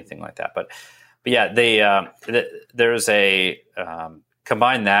or anything like that. But yeah, there's a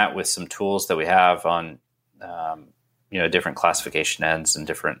combine that with some tools that we have on different classification ends and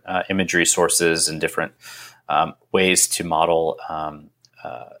different imagery sources and different ways to model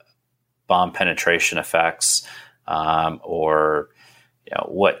bomb penetration effects, or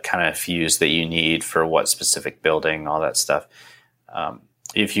what kind of fuse that you need for what specific building, all that stuff.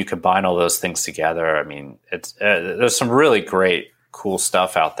 If you combine all those things together, I mean, it's there's some really great, cool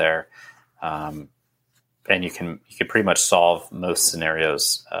stuff out there, and you can pretty much solve most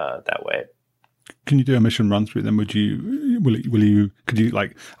scenarios that way. Can you do a mission run through them? Could you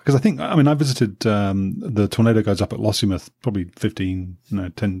because I visited the Tornado guys up at Lossiemouth probably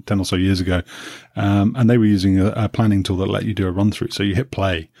 10 or so years ago, and they were using a planning tool that let you do a run through. So you hit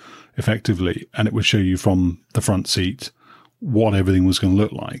play effectively, and it would show you from the front seat what everything was going to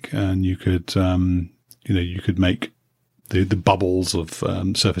look like, and you could you could make the bubbles of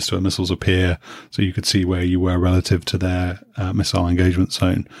surface to air missiles appear, so you could see where you were relative to their missile engagement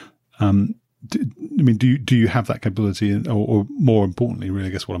zone. do you have that capability, or more importantly, really, I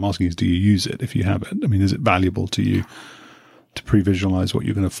guess what I'm asking is, do you use it if you have it? I mean, is it valuable to you to pre-visualize what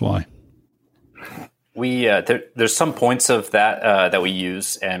you're going to fly? We there's some points of that that we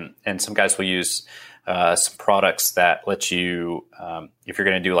use, and some guys will use some products that let you, if you're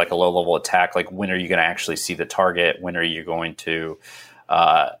going to do like a low level attack, like when are you going to actually see the target? When are you going to,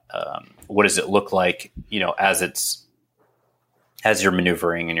 what does it look like, as you're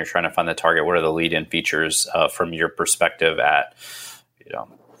maneuvering and you're trying to find the target? What are the lead-in features from your perspective at,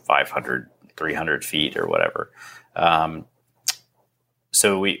 500, 300 feet or whatever?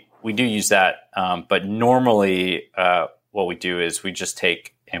 So we do use that, but normally what we do is we just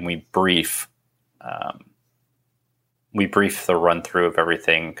take and we brief the run through of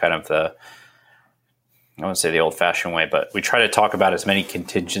everything, kind of I won't say the old-fashioned way, but we try to talk about as many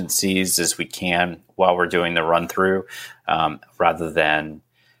contingencies as we can while we're doing the run-through, rather than,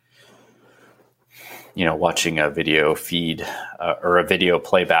 watching a video feed or a video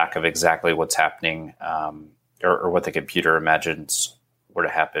playback of exactly what's happening, or what the computer imagines were to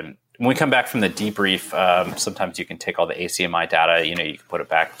happen. When we come back from the debrief, sometimes you can take all the ACMI data, you can put it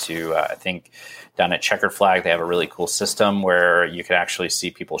back to, I think, down at Checkered Flag, they have a really cool system where you can actually see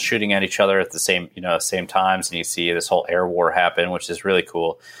people shooting at each other at the same times, and you see this whole air war happen, which is really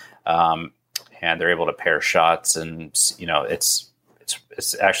cool. And they're able to pair shots, and it's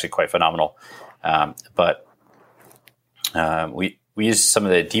actually quite phenomenal. But we use some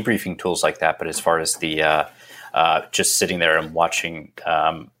of the debriefing tools like that. But as far as the just sitting there and watching,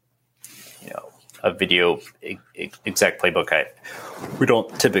 a video exact playbook, we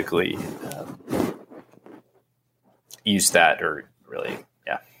don't typically use that, or really,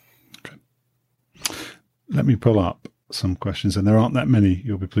 yeah. Okay. Let me pull up some questions, and there aren't that many,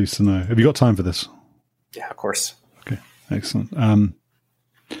 you'll be pleased to know. Have you got time for this? Yeah, of course. Okay, excellent.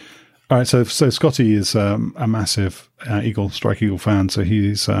 All right, so Scotty is a massive Strike Eagle fan, so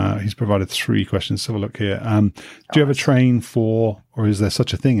he's provided 3 questions. So have a look here. Do you ever train for, or is there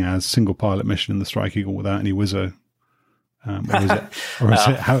such a thing as single pilot mission in the Strike Eagle without any Wizzo?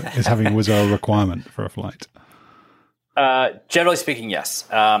 Is having a Wizzo a requirement for a flight? Generally speaking, yes.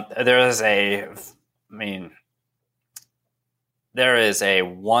 There is a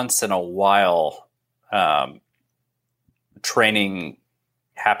once in a while training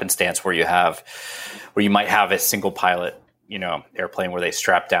happenstance where you might have a single pilot, airplane where they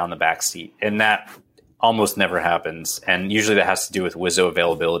strap down the back seat, and that almost never happens. And usually that has to do with Wizzo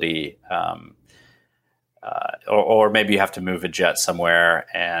availability, or maybe you have to move a jet somewhere,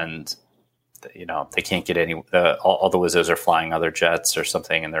 and they can't get all the Wizzos are flying other jets or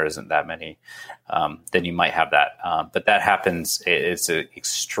something, and there isn't that many. Then you might have that, but that happens. It's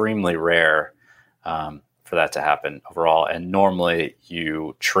extremely rare for that to happen overall. And normally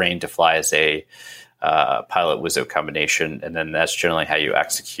you train to fly as a pilot Wizzo combination, and then that's generally how you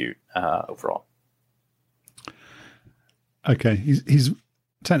execute overall. Okay, he's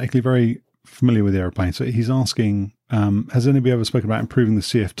technically very familiar with the airplane, so he's asking, has anybody ever spoken about improving the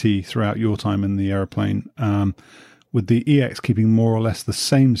CFT throughout your time in the airplane? With the EX keeping more or less the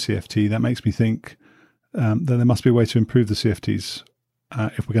same CFT, that makes me think that there must be a way to improve the CFTs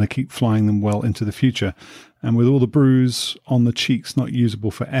if we're going to keep flying them well into the future. And with all the bruise on the cheeks not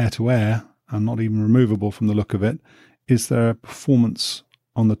usable for air-to-air and not even removable from the look of it, is there a performance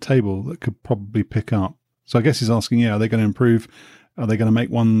on the table that could probably pick up? So I guess he's asking, are they going to improve? Are they going to make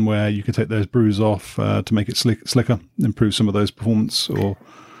one where you can take those bruises off to make it slicker, improve some of those performance or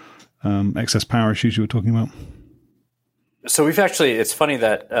excess power issues you were talking about? So we've actually, it's funny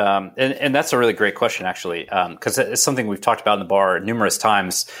that, and that's a really great question, actually, because it's something we've talked about in the bar numerous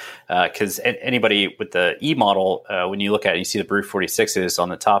times, because anybody with the E model, when you look at it, you see the Brew 46s on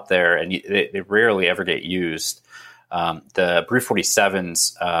the top there, and they rarely ever get used. The Brew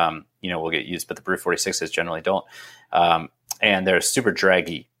 47s, will get used, but the Brew 46s generally don't. And they're super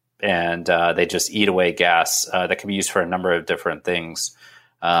draggy, and they just eat away gas that can be used for a number of different things.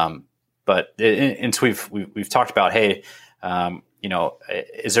 But so we've talked about, hey,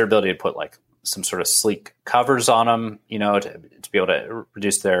 is there ability to put like some sort of sleek covers on them, to be able to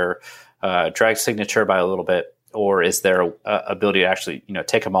reduce their drag signature by a little bit, or is there ability to actually,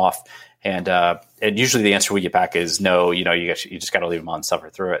 take them off? And usually the answer we get back is no. You just got to leave them on and suffer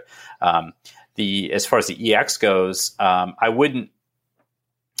through it. As far as the EX goes, I wouldn't.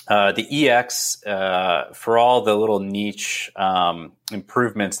 The EX, for all the little niche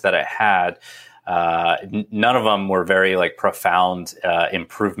improvements that it had, none of them were very profound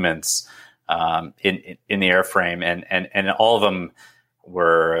improvements in the airframe, and all of them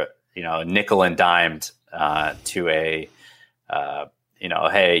were nickel and dimed to a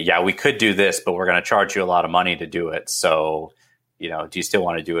hey, yeah, we could do this, but we're going to charge you a lot of money to do it. So, do you still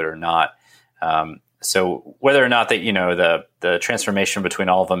want to do it or not? So whether or not that, the transformation between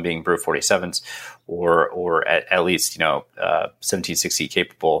all of them being Brew 47s or at least, 1760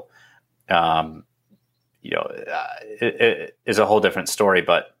 capable, it is a whole different story.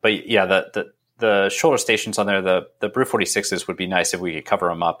 But yeah, the shoulder stations on there, the Brew 46s would be nice if we could cover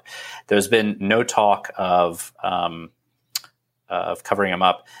them up. There's been no talk of covering them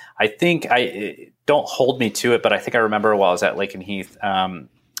up. I think don't hold me to it, but I think I remember while I was at Lake and Heath,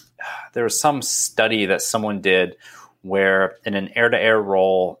 there was some study that someone did where in an air-to-air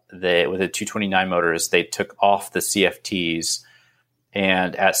roll, with the 229 motors, they took off the CFTs,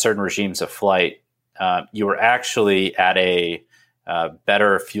 and at certain regimes of flight, you were actually at a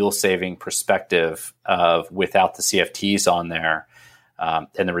better fuel-saving perspective of without the CFTs on there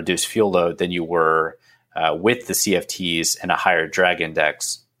and the reduced fuel load than you were with the CFTs and a higher drag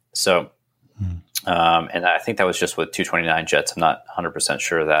index. So, and I think that was just with 229 jets. I'm not 100%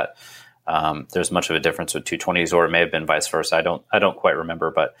 sure that there's much of a difference with 220s, or it may have been vice versa. I don't quite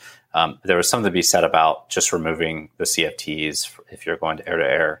remember, but there was something to be said about just removing the CFTs if you're going to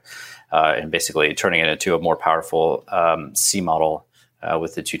air and basically turning it into a more powerful C model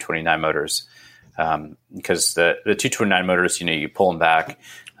with the 229 motors. Because the 229 motors, you pull them back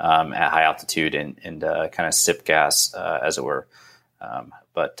at high altitude and kind of sip gas, as it were.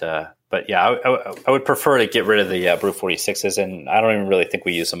 But yeah, I would prefer to get rid of the Brew 46s, and I don't even really think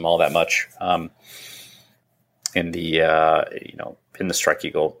we use them all that much in the Strike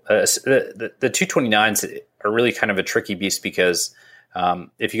Eagle. The 229s are really kind of a tricky beast because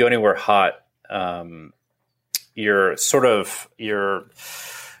if you go anywhere hot,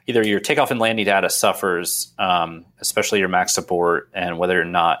 either your takeoff and landing data suffers, especially your max support, and whether or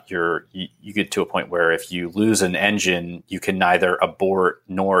not you get to a point where if you lose an engine, you can neither abort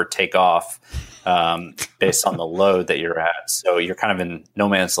nor take off based on the load that you're at. So you're kind of in no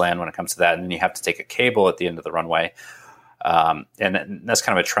man's land when it comes to that. And then you have to take a cable at the end of the runway. And that's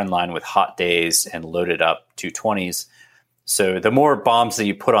kind of a trend line with hot days and loaded up 220s. So the more bombs that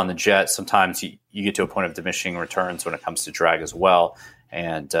you put on the jet, sometimes you get to a point of diminishing returns when it comes to drag as well.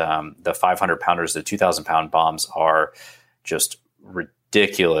 And the 500 pounders, the 2,000 pound bombs are just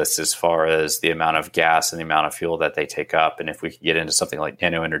ridiculous as far as the amount of gas and the amount of fuel that they take up. And if we could get into something like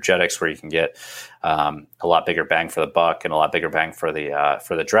nano energetics, where you can get a lot bigger bang for the buck and a lot bigger bang for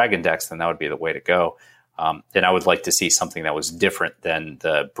the drag index, then that would be the way to go. And I would like to see something that was different than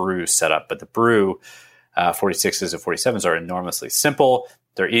the Brew setup. But the Brew 46s and 47s are enormously simple.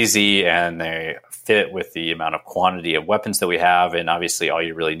 They're easy and they fit with the amount of quantity of weapons that we have. And obviously all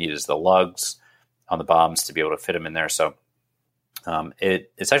you really need is the lugs on the bombs to be able to fit them in there. So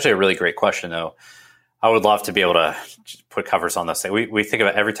it's actually a really great question, though. I would love to be able to put covers on this thing. We think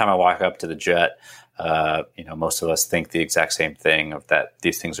about every time I walk up to the jet, most of us think the exact same thing, of that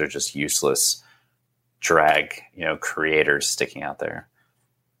these things are just useless drag, creators sticking out there.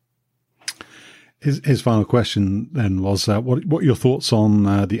 His final question then was, what are your thoughts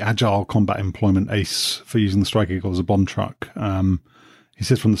on the Agile Combat Employment ACE for using the Strike Eagle as a bomb truck? He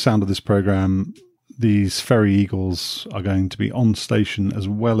says, from the sound of this program, these ferry Eagles are going to be on station as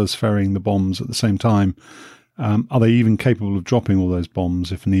well as ferrying the bombs at the same time. Are they even capable of dropping all those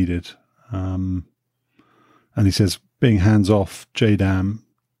bombs if needed? And he says, being hands-off, JDAM,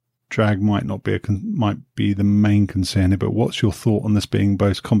 drag might be the main concern, but what's your thought on this being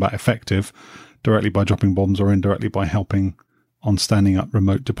both combat effective directly by dropping bombs or indirectly by helping on standing up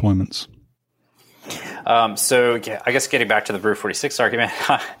remote deployments? So yeah, I guess getting back to the Brew 46 argument,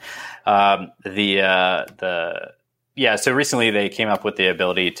 so recently they came up with the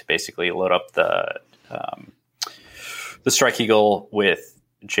ability to basically load up the Strike Eagle with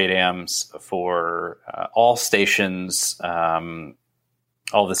JDAMs for all stations,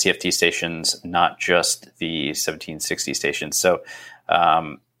 all the CFT stations, not just the 1760 stations. So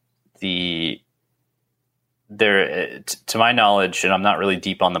to my knowledge, and I'm not really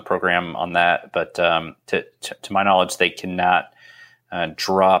deep on the program on that, but to my knowledge, they cannot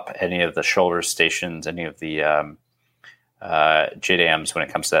drop any of the shoulder stations, any of the JDAMs when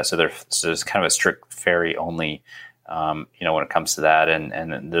it comes to that. So there's kind of a strict ferry only, when it comes to that,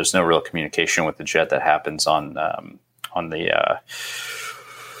 and there's no real communication with the jet that happens on the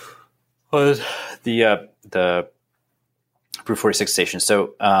Brew 46 station.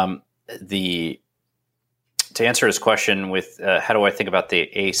 So to answer his question with how do I think about the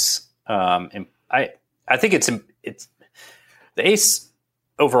ACE, I think it's the ACE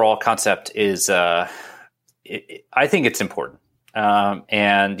overall concept is I think it's important,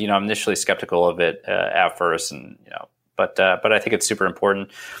 and I'm initially skeptical of it at first, and but I think it's super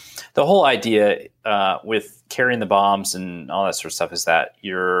important. The whole idea with carrying the bombs and all that sort of stuff is that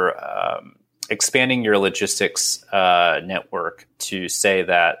you're expanding your logistics network to say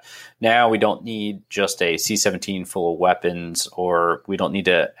that now we don't need just a C-17 full of weapons, or we don't need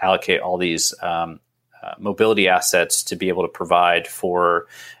to allocate all these mobility assets to be able to provide for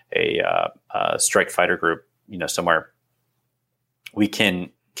a strike fighter group, somewhere. We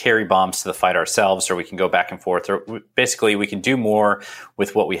can carry bombs to the fight ourselves, or we can go back and forth, or basically we can do more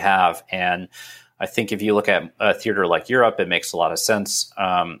with what we have. And I think if you look at a theater like Europe, it makes a lot of sense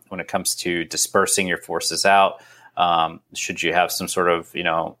when it comes to dispersing your forces out. Should you have some sort of,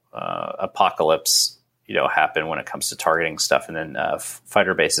 apocalypse, happen when it comes to targeting stuff. And then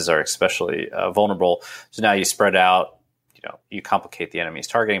fighter bases are especially vulnerable. So now you spread out, you complicate the enemy's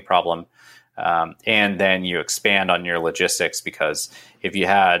targeting problem. And then you expand on your logistics, because if you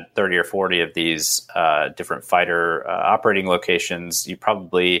had 30 or 40 of these different fighter operating locations, you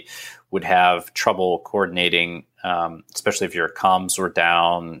probably would have trouble coordinating, especially if your comms were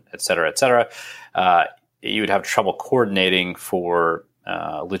down, et cetera, et cetera. You would have trouble coordinating for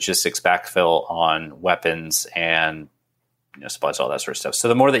logistics backfill on weapons and supplies, all that sort of stuff. So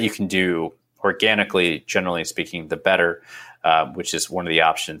the more that you can do organically, generally speaking, the better. Which is one of the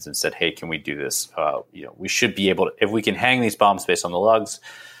options, and said, hey, can we do this? We should be able to, if we can hang these bombs based on the lugs,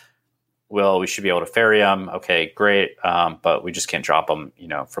 well, we should be able to ferry them. Okay, great. But we just can't drop them,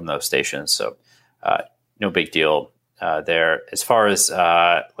 from those stations. So no big deal there. As far as it's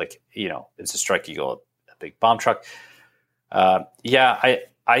a Strike Eagle, a big bomb truck. I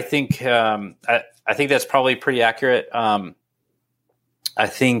think that's probably pretty accurate. I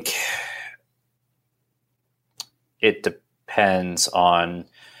think it depends on,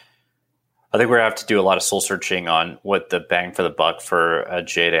 I think we're going to have to do a lot of soul searching on what the bang for the buck for a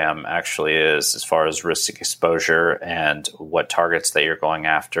JDAM actually is, as far as risk exposure and what targets that you're going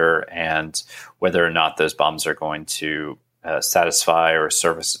after, and whether or not those bombs are going to satisfy or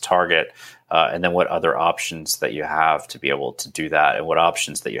service a target, and then what other options that you have to be able to do that, and what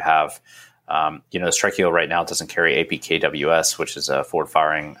options that you have. The Strike Eagle right now doesn't carry APKWS, which is a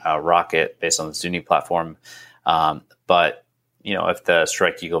forward-firing rocket based on the Zuni platform. But if the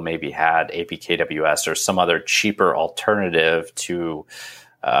Strike Eagle maybe had APKWS or some other cheaper alternative to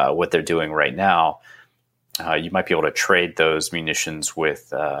what they're doing right now, you might be able to trade those munitions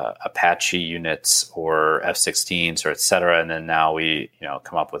with Apache units or F-16s, or et cetera. And then now we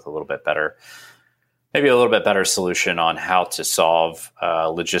come up with a little bit better solution on how to solve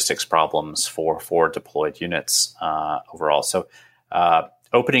logistics problems for deployed units overall. So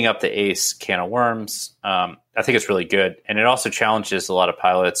opening up the ACE can of worms, I think it's really good. And it also challenges a lot of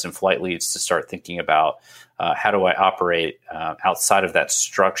pilots and flight leads to start thinking about how do I operate outside of that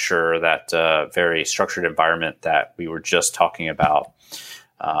structure, that very structured environment that we were just talking about,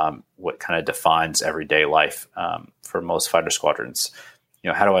 what kind of defines everyday life for most fighter squadrons.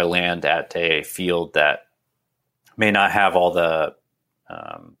 How do I land at a field that may not have all the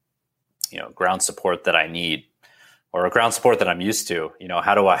ground support that I need, or a ground support that I'm used to?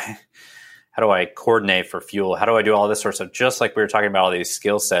 How do I coordinate for fuel? How do I do all this sort of stuff? Just like we were talking about all these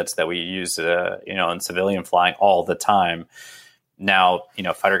skill sets that we use, in civilian flying all the time. Now,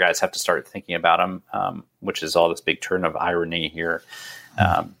 fighter guys have to start thinking about them, which is all this big turn of irony here.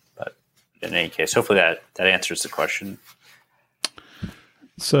 But in any case, hopefully that answers the question.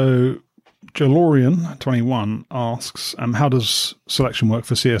 So Jalorian21 asks, how does selection work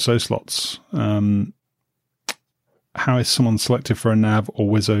for CSO slots? How is someone selected for a NAV or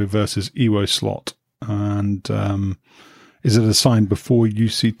WISO versus EWO slot? And is it assigned before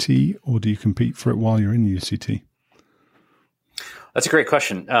UCT, or do you compete for it while you're in UCT? That's a great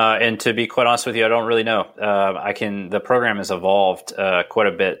question. And to be quite honest with you, I don't really know. The program has evolved quite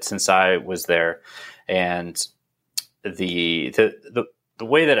a bit since I was there. And the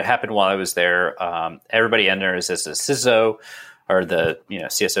way that it happened while I was there, everybody enters as a CISO, or the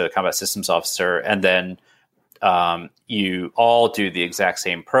CSO, Combat Systems Officer, and then you all do the exact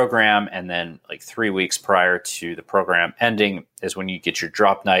same program, and then like 3 weeks prior to the program ending is when you get your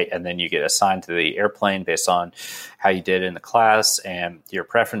drop night, and then you get assigned to the airplane based on how you did in the class and your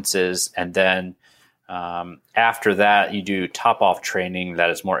preferences. And then after that, you do top-off training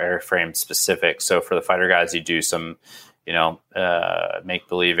that is more airframe specific. So for the fighter guys, you do some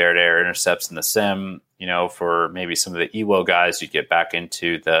make-believe air-to-air intercepts in the sim. For maybe some of the EWO guys, you get back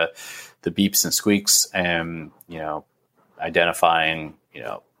into the beeps and squeaks and, identifying,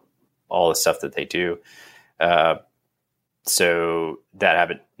 all the stuff that they do. So that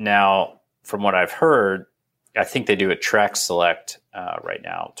happened. Now, from what I've heard, I think they do a track select right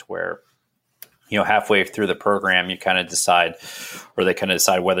now, to where, halfway through the program, you kind of decide, or they kind of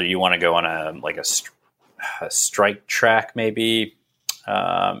decide whether you want to go on a strike track, maybe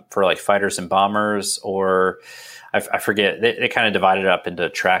for like fighters and bombers, or I forget. They kind of divide it up into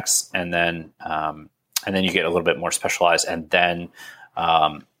tracks, and then you get a little bit more specialized, and then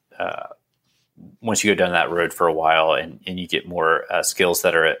once you go down that road for a while, and you get more skills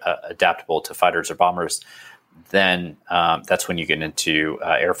that are adaptable to fighters or bombers, then that's when you get into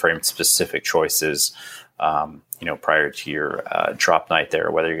airframe specific choices. Prior to your drop night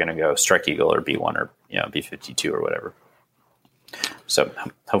there, whether you're going to go Strike Eagle or B-1 or B-52 or whatever. So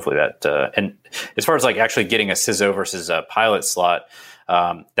hopefully that, and as far as like actually getting a CISO versus a pilot slot,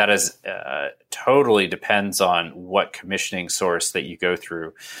 that is totally depends on what commissioning source that you go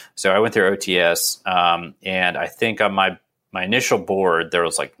through. So I went through OTS, and I think on my initial board, there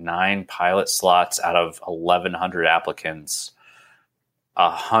was like 9 pilot slots out of 1,100 applicants.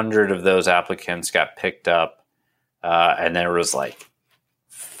 100 of those applicants got picked up, and there was like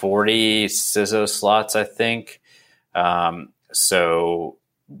 40 CISO slots, I think. So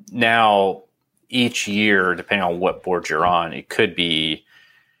now each year, depending on what board you're on, it could be,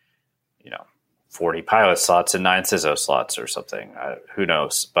 40 pilot slots and 9 CISO slots or something. Who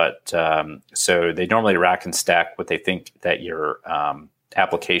knows? But so they normally rack and stack what they think that your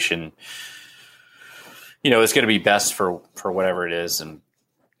application, is going to be best for whatever it is. And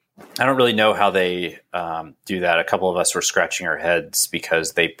I don't really know how they do that. A couple of us were scratching our heads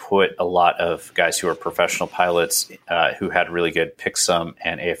because they put a lot of guys who are professional pilots who had really good PICSUM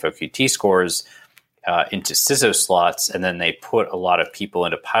and AFOQT scores into CISO slots, and then they put a lot of people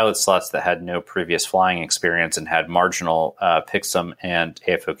into pilot slots that had no previous flying experience and had marginal PICSUM and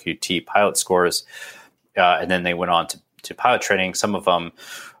AFOQT pilot scores, and then they went on to pilot training. Some of them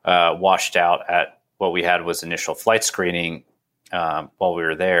washed out at what we had was initial flight screening while we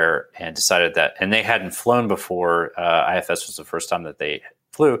were there, and decided that, and they hadn't flown before. IFS was the first time that they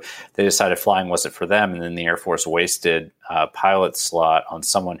flew. They decided flying wasn't for them, and then the Air Force wasted a pilot slot on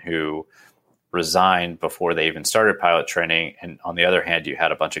someone who resigned before they even started pilot training. And on the other hand, you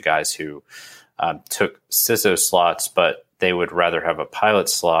had a bunch of guys who took CISO slots, but they would rather have a pilot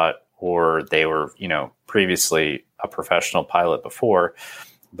slot, or they were, previously a professional pilot before,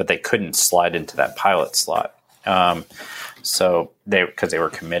 but they couldn't slide into that pilot slot. So because they were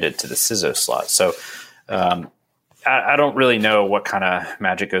committed to the CISO slot. So I don't really know what kind of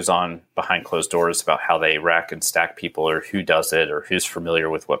magic goes on behind closed doors about how they rack and stack people, or who does it, or who's familiar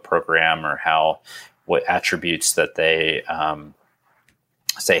with what program, or what attributes that they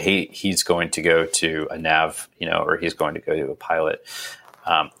say, hey, he's going to go to a nav, or he's going to go to a pilot.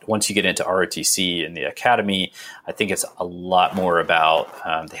 Once you get into ROTC in the academy, I think it's a lot more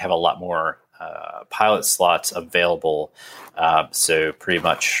about, they have a lot more pilot slots available. So pretty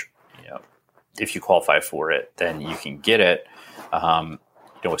much, if you qualify for it, then you can get it,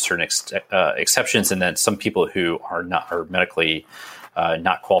 with certain exceptions. And then some people who are medically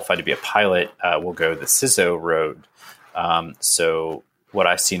not qualified to be a pilot will go the CISO road. So what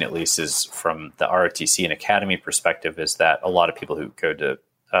I've seen, at least, is from the ROTC and academy perspective, is that a lot of people who go to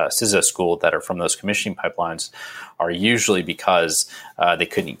CISO school that are from those commissioning pipelines are usually because they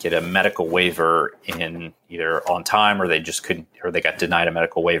couldn't get a medical waiver in either on time, or they just couldn't, or they got denied a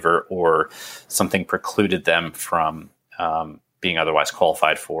medical waiver, or something precluded them from being otherwise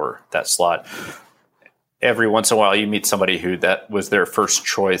qualified for that slot. Every once in a while, you meet somebody who that was their first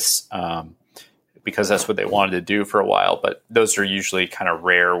choice because that's what they wanted to do for a while. But those are usually kind of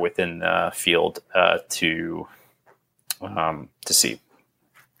rare within the field to see.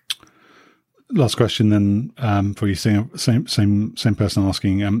 Last question then for you, same person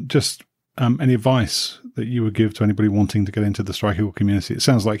asking, just any advice that you would give to anybody wanting to get into the Strike Eagle community? It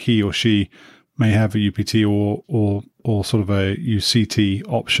sounds like he or she may have a UPT or sort of a UCT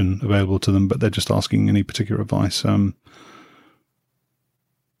option available to them, but they're just asking any particular advice.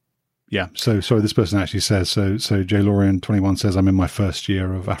 Yeah, so sorry, this person actually says, so J. Lorian 21 says, I'm in my first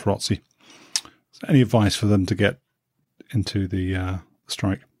year of AFROTC. So any advice for them to get into the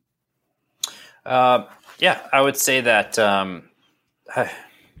strike? Yeah, I would say that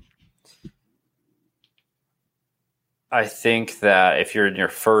I think that if you're in your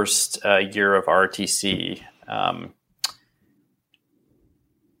first year of RTC,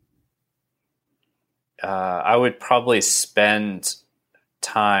 I would probably spend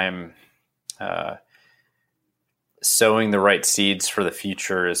time sowing the right seeds for the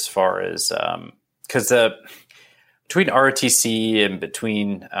future, as far as because between ROTC and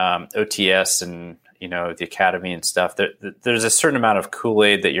between OTS and the academy and stuff, there's a certain amount of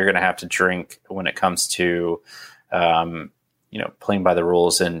Kool-Aid that you're going to have to drink when it comes to playing by the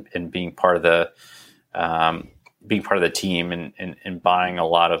rules and being part of the team and buying a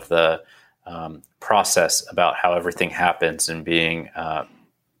lot of the process about how everything happens and being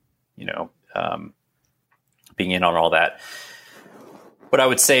being in on all that. What I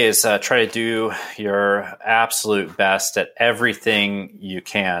would say is try to do your absolute best at everything you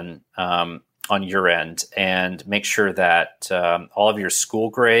can on your end, and make sure that all of your school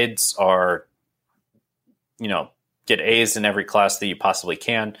grades are, get A's in every class that you possibly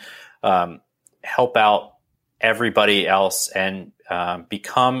can. Help out everybody else and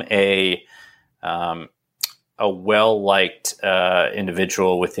become a well-liked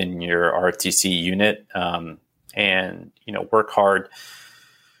individual within your ROTC unit, and work hard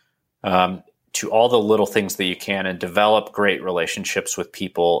to all the little things that you can, and develop great relationships with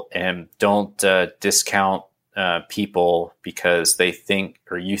people, and don't discount people because they think,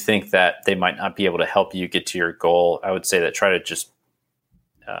 or you think, that they might not be able to help you get to your goal. I would say that try to just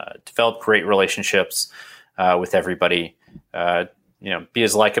develop great relationships with everybody. Be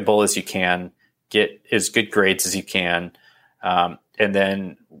as likable as you can, get as good grades as you can, and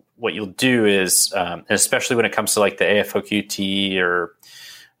then what you'll do is, especially when it comes to like the AFOQT or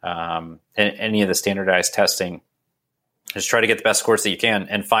any of the standardized testing, just try to get the best scores that you can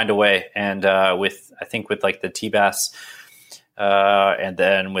and find a way. And with like the TBAS, and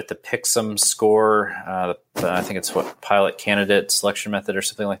then with the PICSM score, I think it's pilot candidate selection method or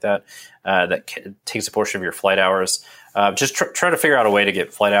something like that, that takes a portion of your flight hours. Just try to figure out a way to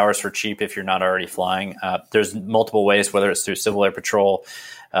get flight hours for cheap if you're not already flying. There's multiple ways, whether it's through Civil Air Patrol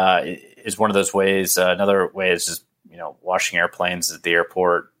is one of those ways. Another way is just washing airplanes at the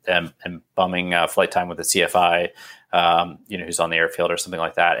airport and bumming flight time with the CFI, who's on the airfield or something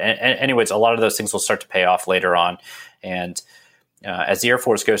like that. And anyways, a lot of those things will start to pay off later on. And as the Air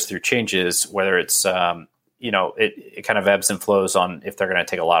Force goes through changes, whether it's it kind of ebbs and flows on if they're going to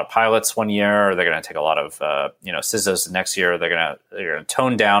take a lot of pilots one year, or they're going to take a lot of CISOs the next year. They're going to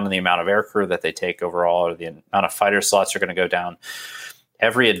tone down the amount of aircrew that they take overall, or the amount of fighter slots are going to go down.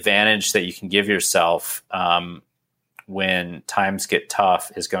 Every advantage that you can give yourself when times get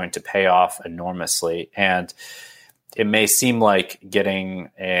tough is going to pay off enormously. And it may seem like getting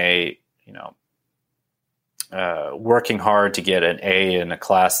working hard to get an A in a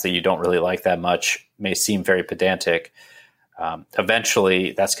class that you don't really like that much may seem very pedantic.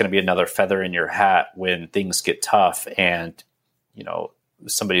 Eventually, that's going to be another feather in your hat when things get tough, and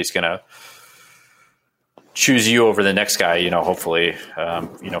somebody's going to choose you over the next guy. Hopefully,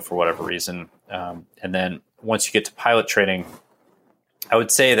 for whatever reason. And then once you get to pilot training, I would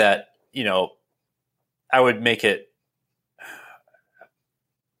say that I would make it.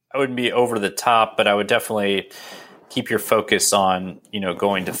 I wouldn't be over the top, but I would definitely keep your focus on,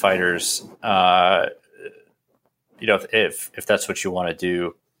 going to fighters. If that's what you want to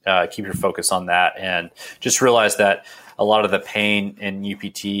do, keep your focus on that, and just realize that a lot of the pain in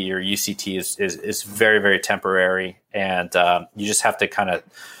UPT or UCT is very, very temporary, and you just have to kind of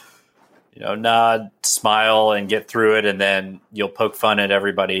nod, smile, and get through it, and then you'll poke fun at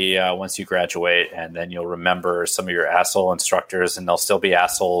everybody once you graduate, and then you'll remember some of your asshole instructors, and they'll still be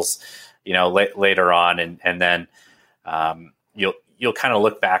assholes, later on, and then you'll kind of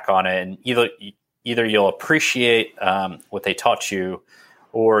look back on it, and either you'll appreciate what they taught you,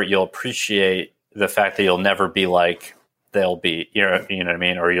 or you'll appreciate the fact that you'll never be like they'll be. You know what I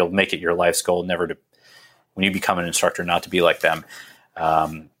mean? Or you'll make it your life's goal never to, when you become an instructor, not to be like them.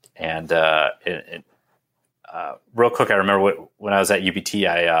 Real quick, I remember when I was at UPT,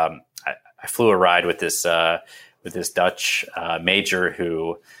 I flew a ride with this Dutch major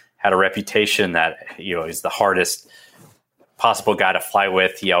who had a reputation that he's the hardest possible guy to fly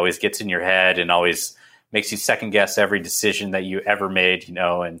with. He always gets in your head and always makes you second guess every decision that you ever made.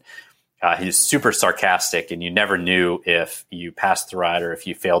 And he's super sarcastic, and you never knew if you passed the ride or if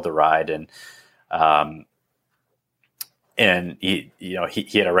you failed the ride. And he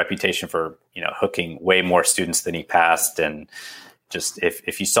had a reputation for, hooking way more students than he passed. And just,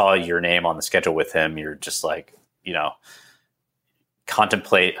 if you saw your name on the schedule with him, you're just like,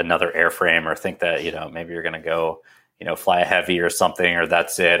 contemplate another airframe, or think that, maybe you're going to go, fly a heavy or something, or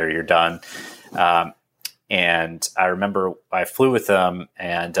that's it, or you're done. And I remember I flew with him,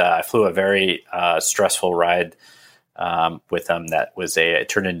 and I flew a very stressful ride with them. It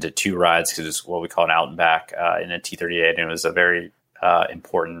turned into 2 rides, because it's what we call an out and back in a T-38, and it was a very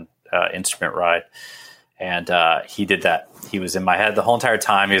important instrument ride. And he did that. He was in my head the whole entire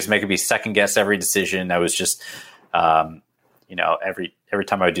time. He was making me second guess every decision. I was just, every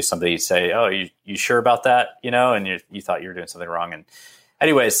time I would do something, he'd say, "Oh, you sure about that?" And you thought you were doing something wrong. And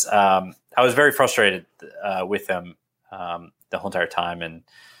anyways, I was very frustrated with him the whole entire time. And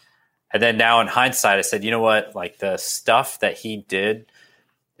then now in hindsight, I said, you know what, like the stuff that he did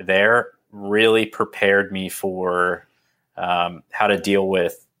there really prepared me for how to deal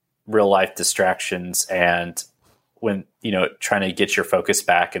with real life distractions and when, trying to get your focus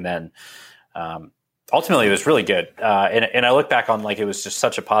back. And then ultimately it was really good. And I look back on like, it was just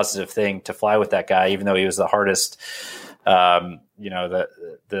such a positive thing to fly with that guy, even though he was the hardest, the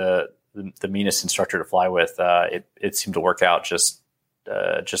meanest instructor to fly with. It seemed to work out just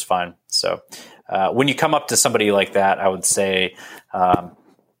fine. So when you come up to somebody like that, I would say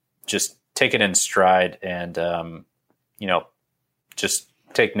just take it in stride and, just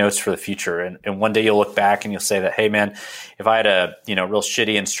take notes for the future. And one day you'll look back and you'll say that, hey man, if I had a, real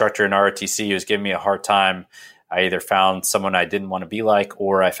shitty instructor in ROTC who was giving me a hard time, I either found someone I didn't want to be like,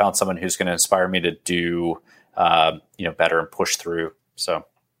 or I found someone who's going to inspire me to do, better and push through. So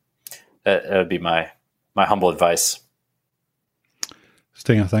that would be my humble advice.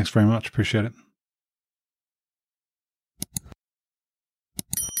 Stinger, thanks very much. Appreciate it.